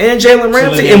Aaron Donald and Jalen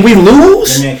Ramsey, and we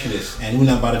lose. Let me ask you this, and we're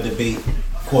not about to debate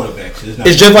quarterbacks.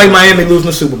 It's just like Miami losing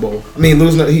the Super Bowl. I mean,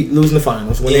 losing the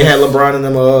finals when they had LeBron and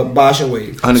them Bosh and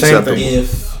Wade. Unacceptable.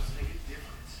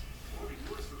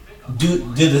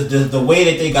 The way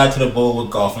that they got to the bowl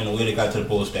with Goff and the way they got to the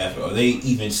bowl with Stafford, are they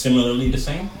even similarly the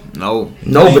same? No,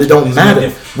 but it don't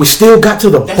matter. We still got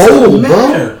to the bowl,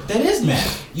 bro. That is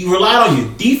matter. You relied on your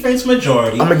defense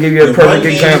majority. I'm gonna give you a perfect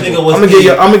example. I'm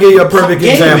gonna give you a perfect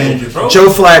example. Joe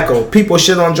Flacco. People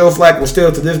shit on Joe Flacco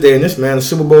still to this day, and this man is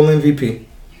Super Bowl MVP.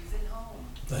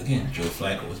 again, Joe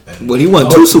Flacco was better. But he won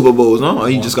 2 Super Bowls, no?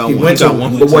 He just got one. He got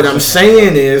one. But what I'm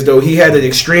saying is, though, he had an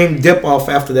extreme dip off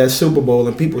after that Super Bowl,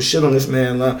 and people shit on this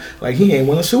man like he ain't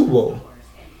won a Super Bowl.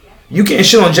 You can't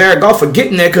shit on Jared Goff for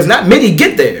getting there because not many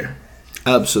get there.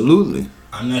 Absolutely.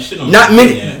 I'm not shit on not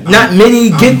many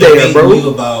get there, bro. You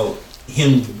about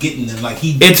him getting there, like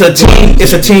he. It's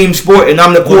a team sport, and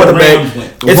I'm the quarterback.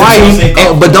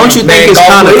 Right, but don't you think it's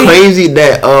kind of crazy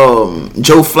that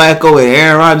Joe Flacco and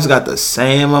Aaron Rodgers got the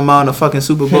same amount of fucking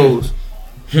Super Bowls?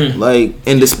 Like,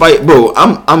 and despite, bro,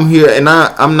 I'm here, and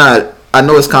I'm not. I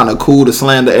know it's kind of cool to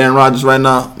slander Aaron Rodgers right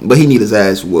now, but he need his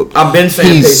ass whooped. I've been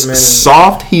saying he's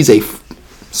soft. He's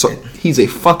a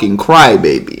fucking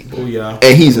crybaby. Oh yeah,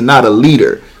 and he's not a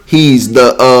leader. He's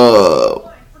the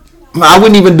I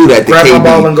wouldn't even do that to grab KD. My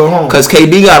ball and go home. Cause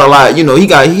KD got a lot. You know,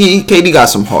 KD got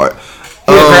some heart.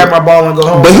 Grab my ball and go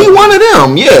home. But he one of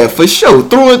them, yeah, for sure,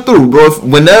 through and through, bro.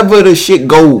 Whenever the shit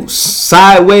goes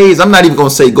sideways, I'm not even gonna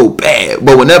say go bad,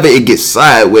 but whenever it gets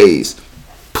sideways,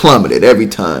 plummeted every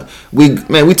time. We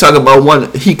talk about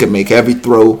one. He can make every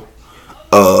throw.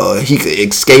 He could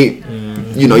escape.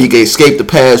 Mm-hmm. You know, he could escape the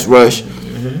pass rush,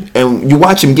 and you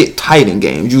watch him get tight in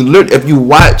games. If you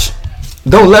watch.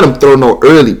 Don't let him throw no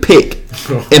early pick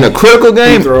in a critical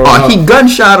game, or he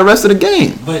gunshot the rest of the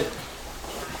game. But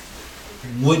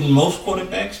wouldn't most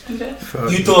quarterbacks do that?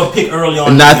 You throw a pick early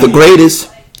on. Not the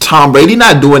greatest. Tom Brady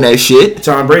not doing that shit.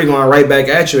 Tom Brady going right back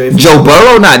at you. Joe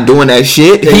Burrow not doing that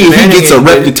shit. He gets a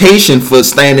reputation for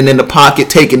standing in the pocket,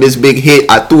 taking this big hit.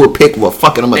 I threw a pick, well,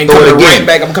 fucking, I'm gonna throw it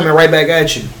again. I'm coming right back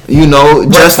at you. You know,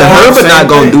 Justin Herbert not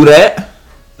gonna do that.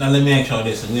 Now let me ask y'all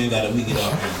this, and we get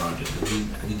off Aaron Rodgers.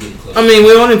 We get close. I mean,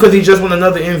 we own him because he just won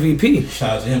another MVP.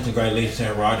 Shout out to him. Congratulations to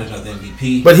Aaron Rodgers, another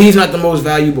MVP. But he's not the most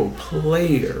valuable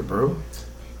player, bro.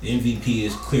 The MVP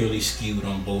is clearly skewed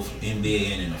on both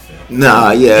NBA and NFL.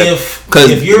 Nah, yeah. Because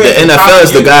the NFL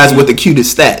is the guys with the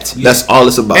cutest stats. Yeah. That's all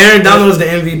it's about. Aaron Donald's the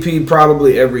MVP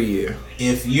probably every year.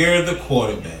 If you're the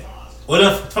quarterback,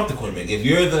 fuck the quarterback. If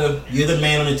you're the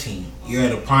man on the team, you're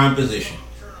at a prime position,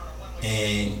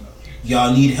 and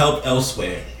y'all need help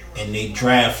elsewhere, and they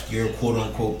draft your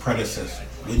quote-unquote predecessor,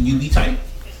 wouldn't you be tight?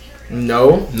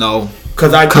 No.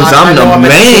 Because I'm the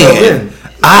man.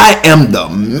 I am the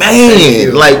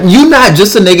man. Like, you not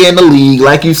just a nigga in the league.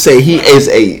 Like you say, he is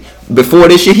before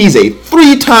this shit, he's a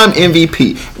 3-time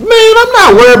MVP. Man, I'm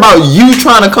not worried about you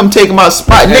trying to come take my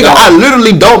spot. Nigga, I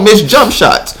literally don't miss jump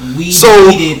shots. So,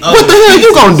 what the hell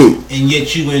you gonna do? And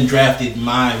yet you went drafted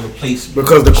my replacement.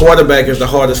 Because the quarterback is the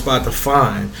hardest spot to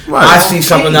find. Right. I see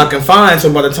something I can find,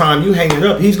 so by the time you hang it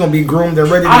up, he's gonna be groomed and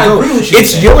ready to go.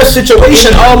 It's your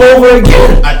situation all over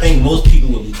again. I think most people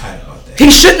will be tired about that. He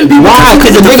shouldn't be. Why?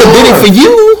 Because the nigga did it for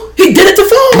you. He did it to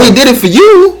Favre. He did it for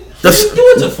you. Yes, he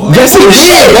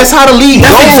did. That's how the league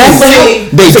goes.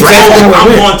 They drafted him. I'm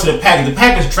going to the Packers. The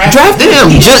Packers drafted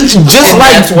him just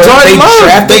like Jordan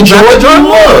Love. They drafted Jordan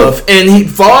Love, and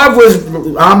Favre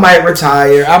was. I might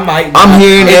retire. I'm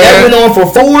hearing that. That went on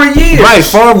for 4 years. Right,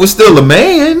 Favre was still a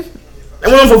man. It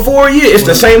went on for 4 years. It's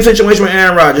the same situation with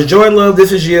Aaron Rodgers. Jordan Love,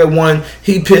 this is year 1.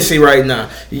 He pissy right now.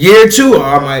 Year 2,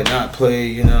 I might not play.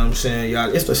 You know what I'm saying,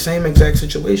 y'all? It's the same exact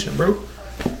situation, bro.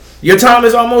 Your time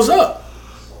is almost up.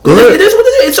 Good. It is what it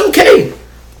is. It's okay.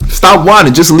 Stop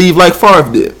whining. Just leave like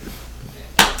Favre did.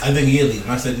 I think he'll leave.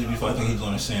 I said this before. I think he's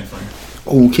going to San Fran.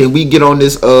 Oh, can we get on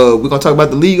this? We're gonna talk about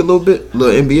the league a little bit,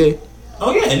 little NBA.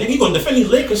 Oh yeah, and then he's gonna defend these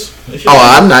Lakers.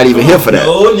 I'm not even here for that.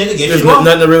 No, nigga, there's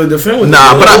nothing to really defend with.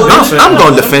 Nah, but I'm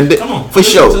gonna defend it for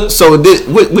sure. So this,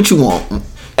 what you want?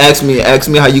 Ask me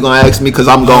how you gonna ask me, because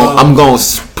I'm gonna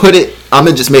put it. I'm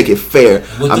gonna just make it fair.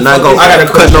 I'm not gonna. I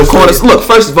gotta cut no corners. Look,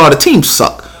 first of all, the team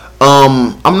suck.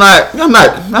 I'm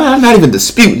not even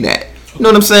disputing that. You know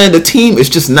what I'm saying? The team is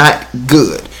just not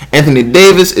good. Anthony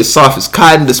Davis is soft as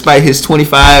cotton, despite his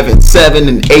 25 and 7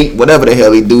 and 8, whatever the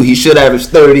hell he do. He should average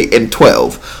 30 and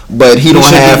 12, but he don't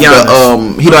have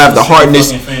the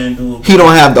hardness. He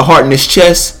don't have the heart in his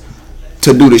chest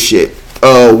to do the shit.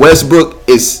 Westbrook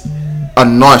is a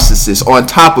narcissist on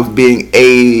top of being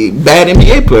a bad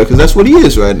NBA player, because that's what he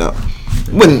is right now.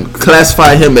 Wouldn't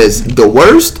classify him as the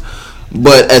worst.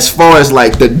 But as far as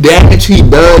like the damage he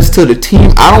does to the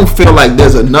team, I don't feel like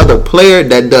there's another player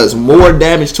that does more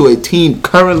damage to a team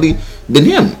currently than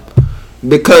him.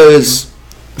 Because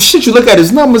shit, you look at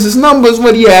his numbers,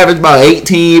 what he averaged about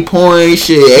 18 points,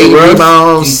 8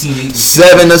 rebounds,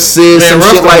 7 assists, and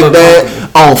shit like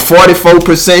that on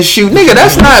 44% shoot. Nigga,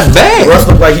 that's not bad. Russ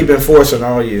looked like he been forcing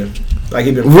all year. Like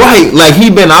he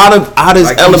been out of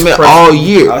his element all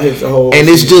year, and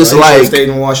it's just like, stayed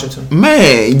in Washington.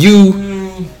 Man,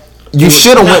 You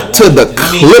should have went to the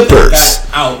Clippers.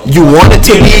 You wanted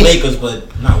to be Lakers, but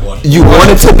not Washington. You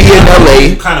wanted to be in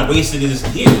LA. Kind of wasted his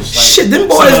years. Like, shit, them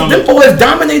boys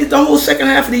dominated the whole second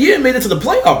half of the year and made it to the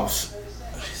playoffs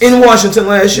in Washington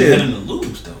last year. They're heading to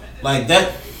lose though. Like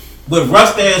that with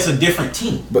Russ there, it's a different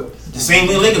team. But the same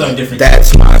way Lakers are a different.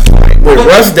 That's team. my point. With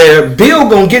Russ there, Bill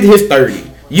gonna get his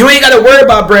 30. You ain't got to worry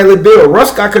about Bradley Beal.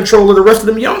 Russ got control of the rest of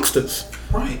them youngsters.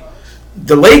 Right.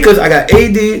 The Lakers, I got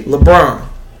AD, LeBron.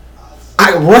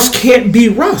 Russ can't be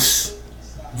Russ.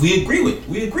 We agree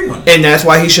on that. And that's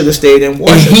why he should have stayed in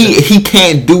Washington. And he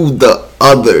can't do the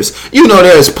others. You know,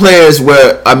 there's players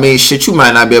where, I mean, shit, you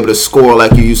might not be able to score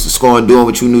like you used to score and doing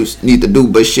what you need to do,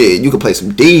 but shit, you can play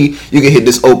some D, you can hit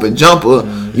this open jumper,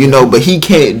 you know, but he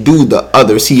can't do the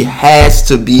others. He has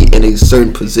to be in a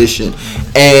certain position.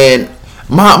 And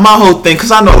my whole thing,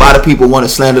 because I know a lot of people want to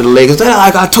slander the Lakers. They're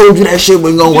like, I told you that shit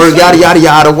wasn't going to work, yada, yada,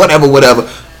 yada, whatever.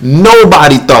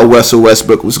 Nobody thought Russell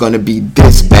Westbrook was going to be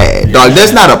this bad, dog.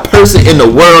 There's not a person in the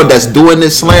world that's doing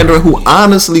this slandering who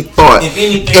honestly thought if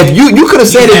you could have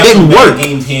said it didn't work.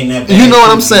 You know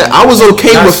what I'm saying? I was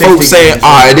okay with folks saying,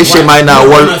 all right, this shit might not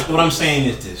work. What I'm saying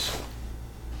is this: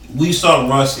 we saw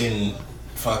Russ in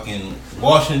fucking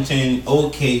Washington,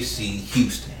 OKC,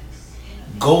 Houston,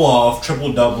 go off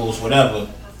triple doubles, whatever,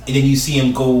 and then you see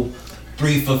him go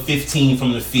 3 for 15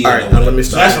 from the field. All right, now let me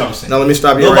stop. That's what I'm saying. Now let me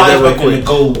stop you right there real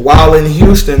quick. While in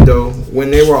Houston, though, when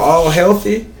they were all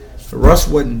healthy, Russ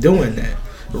wasn't doing that.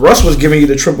 Russ was giving you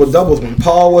the triple doubles when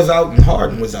Paul was out and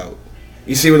Harden was out.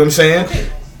 You see what I'm saying? Okay.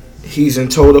 He's in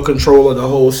total control of the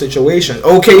whole situation.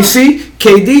 OKC,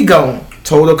 KD gone.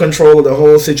 Total control of the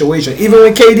whole situation. Even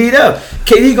when KD there,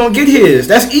 KD gonna get his.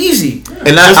 That's easy.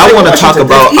 And I want to talk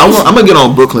about. I'm gonna get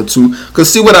on Brooklyn too, cause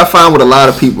see what I find with a lot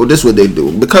of people. This is what they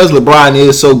do. Because LeBron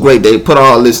is so great, they put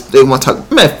all this. They want to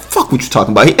talk. Man, fuck what you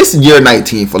talking about. It's year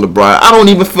 19 for LeBron. I don't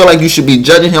even feel like you should be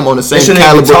judging him on the same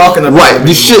caliber. Right,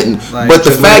 you shouldn't. Like, but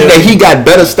the fact that he got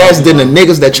better stats than the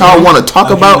niggas that y'all want to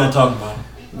talk about.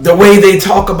 The way they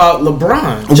talk about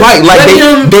LeBron. Right,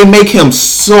 like they make him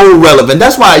so relevant.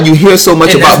 That's why you hear so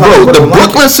much about, bro, the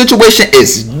Brooklyn situation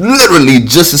is literally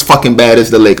just as fucking bad as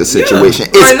the Lakers situation.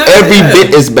 It's every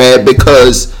bit as bad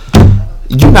because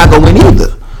you're not going to win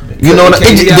either. You know,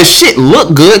 the shit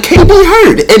look good. KD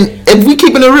hurt. And if we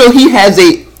keeping it real, he has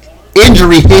a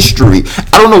injury history.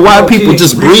 I don't know why people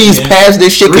just breeze past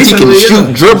this shit because he can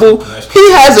shoot, dribble.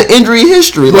 He has an injury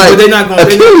history, like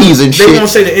Achilles and shit. They won't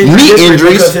say the injuries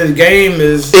because his game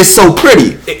is so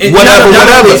pretty.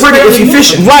 Whatever. Pretty is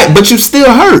efficient, right? But you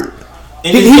still hurt.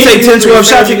 He take 10, 12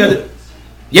 shots. He got it.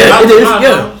 Yeah, it is.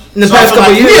 Yeah. In the past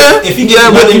couple of years,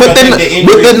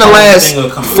 within the last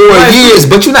 4 years,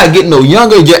 but you're not getting no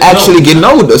younger. You're actually getting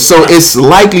older, so it's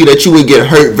likely that you would get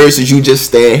hurt versus you just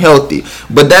staying healthy.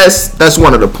 But that's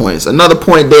one of the points. Another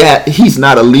point, he's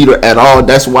not a leader at all.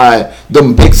 That's why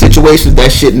them big situations,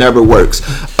 that shit never works.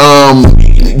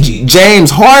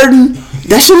 James Harden.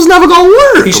 That shit was never gonna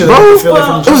work, bro.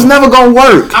 It was never gonna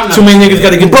work. Too many niggas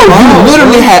gotta get. Bro, you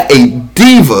literally had a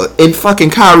diva in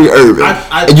fucking Kyrie Irving,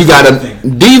 and you got a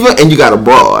diva and you got a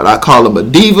broad. I call him a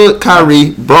diva,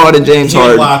 Kyrie, broad, and James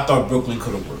Harden. Why I thought Brooklyn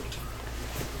could have worked.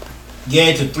 Yeah,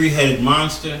 it's a 3-headed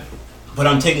monster, but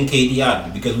I'm taking KD out of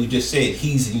it because we just said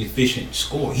he's an efficient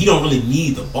scorer. He don't really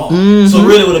need the ball, so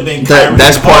really would have been Kyrie.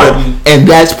 That's part of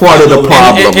the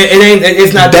problem.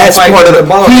 It's not. That's part of the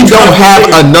ball. He don't have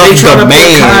enough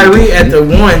demand. Kyrie at the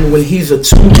 1 when he's a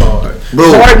 2 guard.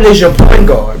 Bro, Harden is your point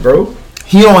guard, bro.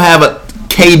 He don't have a.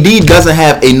 KD doesn't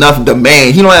have enough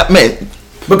demand. He don't have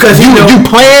because you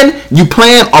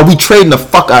playing. Are we trading the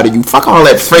fuck out of you? Fuck all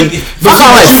that friendship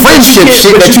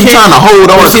shit that you trying to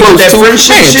hold on close to.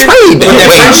 Trade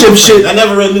that friendship shit. I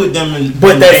never really knew them.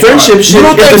 But that friendship shit.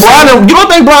 You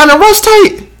don't think Brian and Russ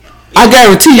tight? I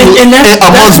guarantee you,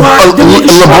 amongst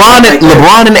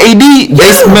LeBron and AD,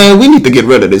 man, we need to get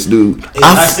rid of this dude.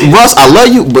 Russ, I love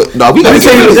you, but no, we gotta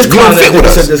get rid of this. You don't fit with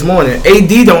us. This morning,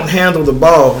 AD don't handle the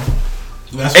ball.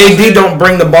 AD don't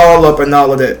bring the ball up and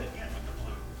all of that.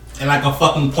 And like a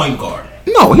fucking point guard.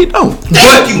 No, he don't. But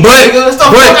as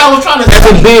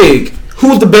a big,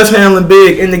 who's the best handling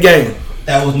big in the game?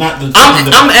 That was not the.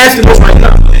 I'm asking this right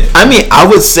now. I mean, I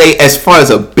would say as far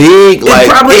as a big, like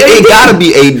it gotta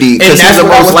be AD because he's the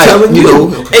most like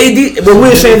AD. But we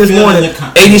were saying this morning,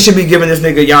 AD should be giving this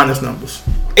nigga Giannis numbers.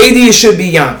 AD should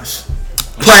be Giannis.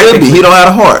 Should be. He don't have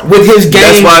a heart with his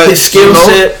game, his skill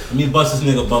set. Let me bust this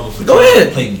nigga bubble for go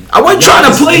ahead. Play me. I wasn't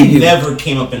trying to play you. Never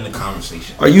came up in the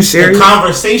conversation. Are you serious? The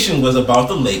conversation was about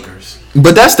the Lakers.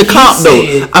 But that's the comp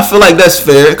though. I feel like that's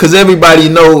fair because everybody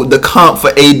know the comp for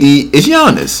AD is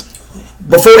Giannis.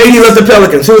 Before AD left the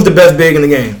Pelicans, who was the best big in the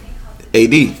game?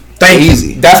 AD.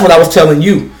 Easy. That's what I was telling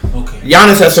you. Okay.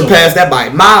 Giannis has surpassed that by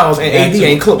miles, and AD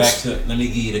ain't close. Let me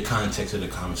give you the context of the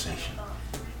conversation.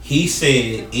 He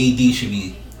said AD should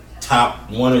be top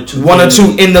 1 or 2. 1 or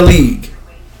 2 in the league.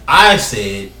 I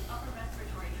said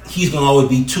he's gonna always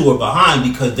be 2 or behind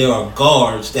because there are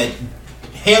guards that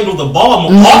handle the ball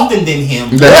more often than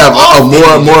him. That have a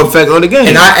more effect on the game.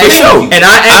 And I asked him.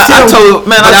 I told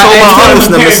my homies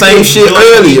the same shit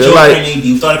earlier.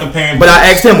 But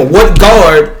I asked him, what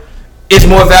guard is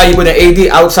more valuable than AD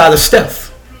outside of Steph?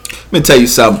 Let me tell you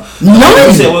something.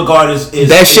 No, said what guard is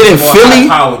that shit in Philly?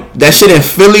 That shit in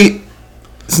Philly,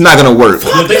 it's not gonna work.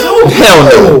 Hell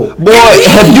no, boy.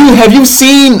 Have you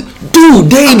seen?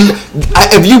 Dude,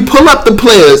 if you pull up the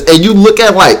players and you look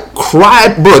at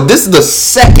bro, this is the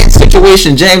second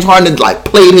situation James Harden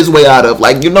played his way out of.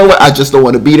 You know what? I just don't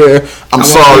want to be there. I'm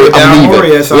sorry. I'm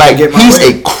leaving. He's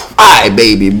a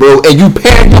crybaby, bro, and you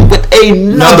pair him with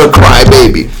another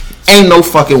crybaby. Ain't no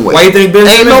fucking way. Why you think Ben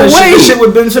Simmons? Ain't no way. Shit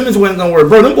with Ben Simmons wasn't gonna work,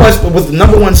 bro. Them boys was the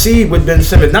number 1 seed with Ben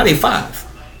Simmons. Now they 5.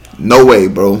 No way,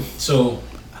 bro. So,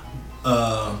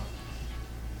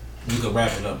 we could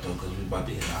wrap it up though, because we about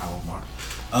to hit the hour mark.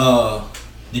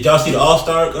 Did y'all see the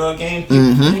All-Star game?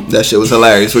 Mm-hmm. That shit was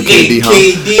hilarious with KD.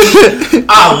 KD,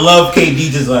 I love KD.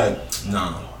 Just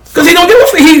nah. Cause he don't give a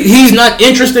fuck. He's not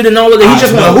interested in all of that. He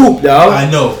just want to hoop, dog.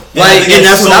 I know. And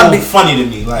that's so funny to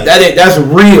me. That's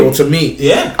real to me.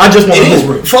 Yeah. I just want to hoop.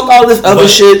 Real. Fuck all this other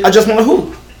shit. I just want to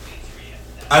hoop.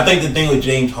 I think the thing with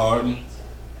James Harden,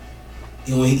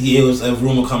 when it was a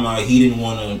rumor come out, he didn't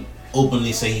want to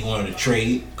openly say he wanted to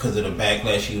trade because of the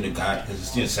backlash he would have got, because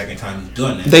it's the second time he's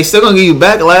doing that. They still gonna give you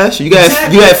backlash. You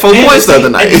had 4 points the other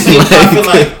night. I feel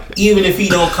like even if he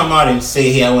don't come out and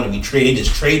say, "Hey, I want to be traded,"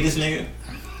 just trade this nigga.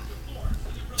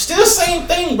 Still the same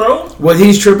thing, bro. What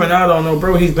he's tripping out on, though,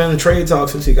 bro, he's been in trade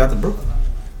talks since he got to Brooklyn.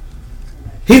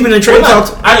 He's been in trade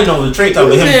talks. I didn't know it was trade talks,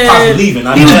 but him possibly leaving.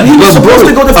 He was supposed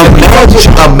to go to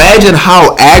imagine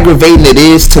how aggravating it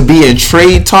is to be in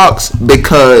trade talks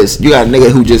because you got a nigga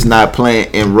who just not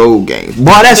playing in road games.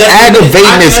 Boy, that's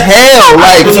aggravating as hell.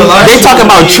 They talking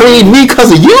about trade me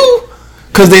because of you?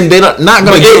 Because they're not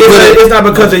going to get rid of it. It's not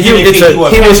because of you.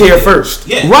 He was here first.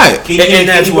 Yeah. Right. And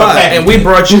that's why. And we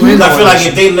brought you in. I feel like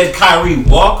if they let Kyrie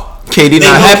walk, KD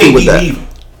not happy with that.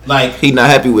 He not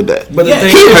happy with that. But he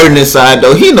hurting inside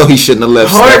though. He know he shouldn't have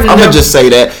left. I'm gonna just say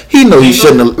that. He know he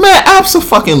shouldn't have. Man,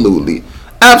 absolutely.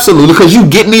 Because you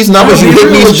getting these numbers, you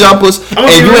hitting these jumpers,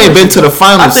 and you ain't been to the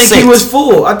finals. I think he was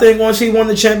full. I think once he won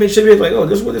the championship, he was like, "Oh,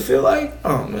 this is what it feel like."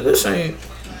 Oh man, this ain't.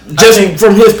 Just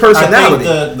from his personality.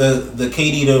 I think the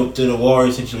KD to the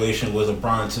Warriors situation was a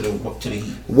LeBron to the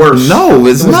Heat. Worse. No,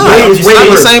 it's not. It's way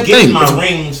the same thing. My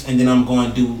rings, and then I'm going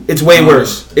to do. It's way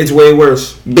worse. It's way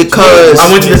worse because I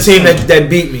went to the team that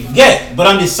beat me. Yeah, but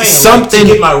I'm just saying something to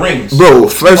get my rings, bro.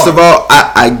 First of all,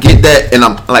 I get that, and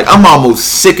I'm almost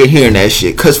sick of hearing that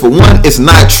shit. Because for one, it's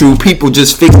not true. People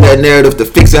just fix that narrative to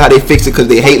fix it how they fix it because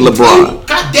they hate LeBron.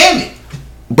 God damn it.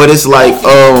 But it's like,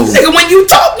 nigga, when you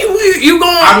talk, you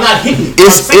going. I'm not hitting.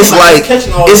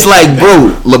 It's like,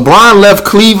 bro, LeBron left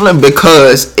Cleveland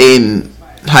because in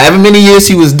however many years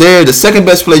he was there, the second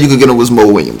best player you could get him was Mo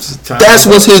Williams.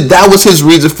 That was his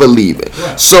reason for leaving.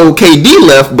 Right. So KD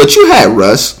left, but you had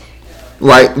Russ.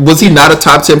 Right? Was he not a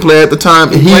top 10 player at the time?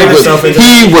 He was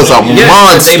a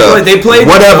monster. They played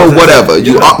whatever.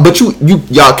 But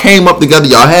y'all came up together.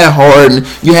 Y'all had Harden.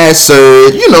 You had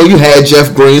Serge. You had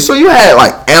Jeff Green. So you had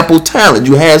ample talent.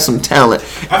 You had some talent.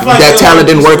 That talent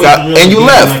didn't work out, and you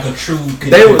left.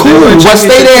 They were cool. Just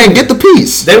stay there and get the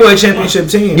piece. They were a championship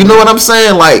team. You know what I'm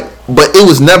saying? But it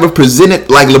was never presented.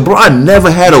 LeBron never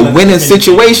had a winning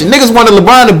situation. Niggas wanted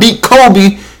LeBron to beat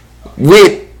Kobe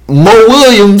with Mo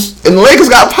Williams, and the Lakers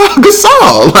got Paul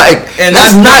Gasol. And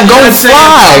that's not going to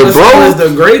fly, bro.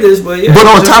 The greatest, but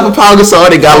on top of Paul Gasol,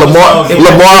 they got Lamar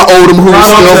Odom, who's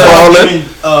still balling.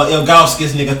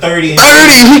 Ilgauskas nigga 30. 30,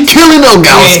 he killing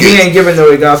Ilgauskas. He ain't giving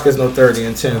no Ilgauskas no 30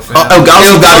 and 10.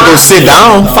 Ilgauskas got to go sit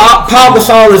down. Paul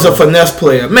Gasol is a finesse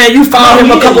player. Man, you fouled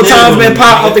him a couple times, man.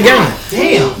 Pop out the game.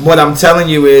 Damn. What I'm telling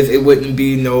you is, it wouldn't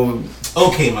be no.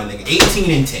 Okay, my nigga,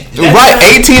 18 and 10. Right,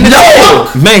 18 and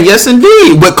 10. Man, yes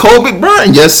indeed. With Kobe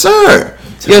Bryant, yes sir.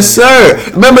 Yes sir.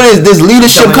 Remember this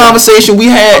leadership conversation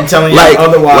we had? I'm telling you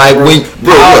otherwise,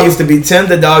 bro. I used to be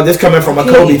tender, dog. This coming from a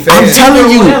Kobe fan. I'm telling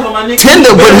you,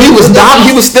 tender, but he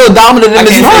was still dominant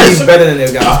in his run. He's better than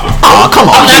this guy. Oh,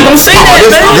 come on. I'm not gonna say that,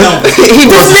 man. He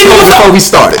was before we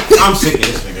started. I'm sick of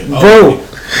this nigga, bro.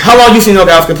 How long you seen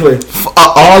Ilgauskas play?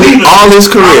 All his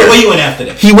career. Where you went after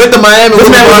that? He went to Miami. This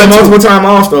man was a multiple-time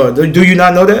All-Star. Do you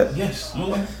not know that? Yes.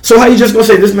 So how you just gonna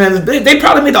say this man is big? They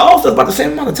probably made the All-Stars about the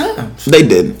same amount of times. They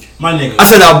didn't. My nigga. I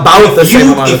said about the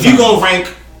same amount of times. If you gonna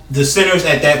rank the centers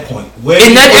at that point,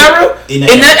 in that era,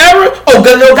 oh,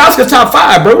 Ilgauskas top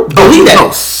 5, bro. Believe that.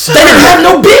 No, sir. They didn't have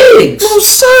no bigs. No,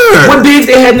 sir. What bigs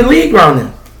they had in the league around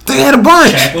them? They had a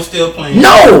bunch. Shaq was still playing.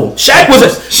 No, Shaq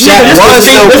was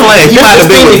still playing. He might have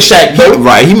been Phoenix Shaq, bro.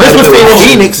 Right, he might have been with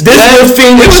Phoenix. This was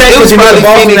Phoenix Shaq. Was another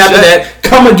Boston after that.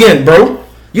 Come again, bro.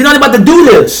 You're not about to do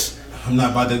this. I'm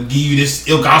not about to give you this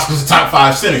Ilgauskas top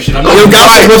 5 center shit. I'm not.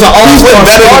 Ilgauskas was an all-star.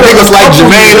 Better than niggas like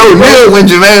Jermaine O'Neal when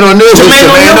Jermaine O'Neal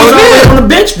was on the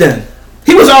bench then.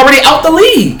 He was already out the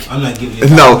league. I'm not giving you.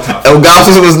 No,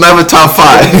 Ilgauskas was never top 5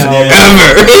 ever.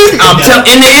 I'm telling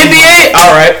in the NBA.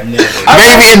 All right,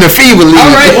 maybe in the FIBA league.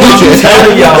 All right, I'm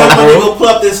telling y'all, bro. Pull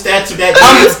up this stats of that.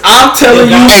 I'm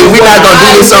telling you. Hey, we're not gonna do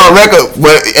this on record,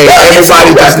 but hey,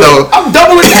 everybody just know. I'm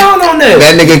doubling down on this.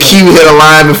 That nigga Q hit a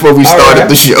line before we started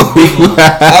the show.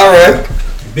 All right,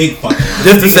 big fucking.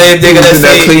 Just the same nigga that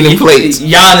say cleaning plates.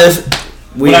 Giannis.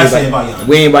 What I say about Giannis?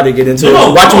 We ain't about to get into it.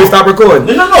 No, Watch when we stop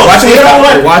recording. No. Watch when we stop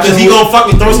recording. Because he gonna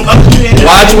fucking throw some other shit in there.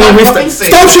 Watch when we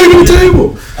stop shooting the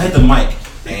table. I hit the mic,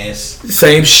 ass.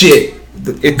 Same shit.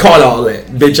 It caught all that.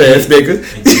 Bitch ass nigga.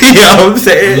 You know what I'm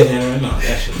saying?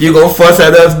 You gonna fuss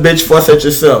at us, bitch, fuss at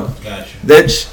yourself. Gotcha. Bitch.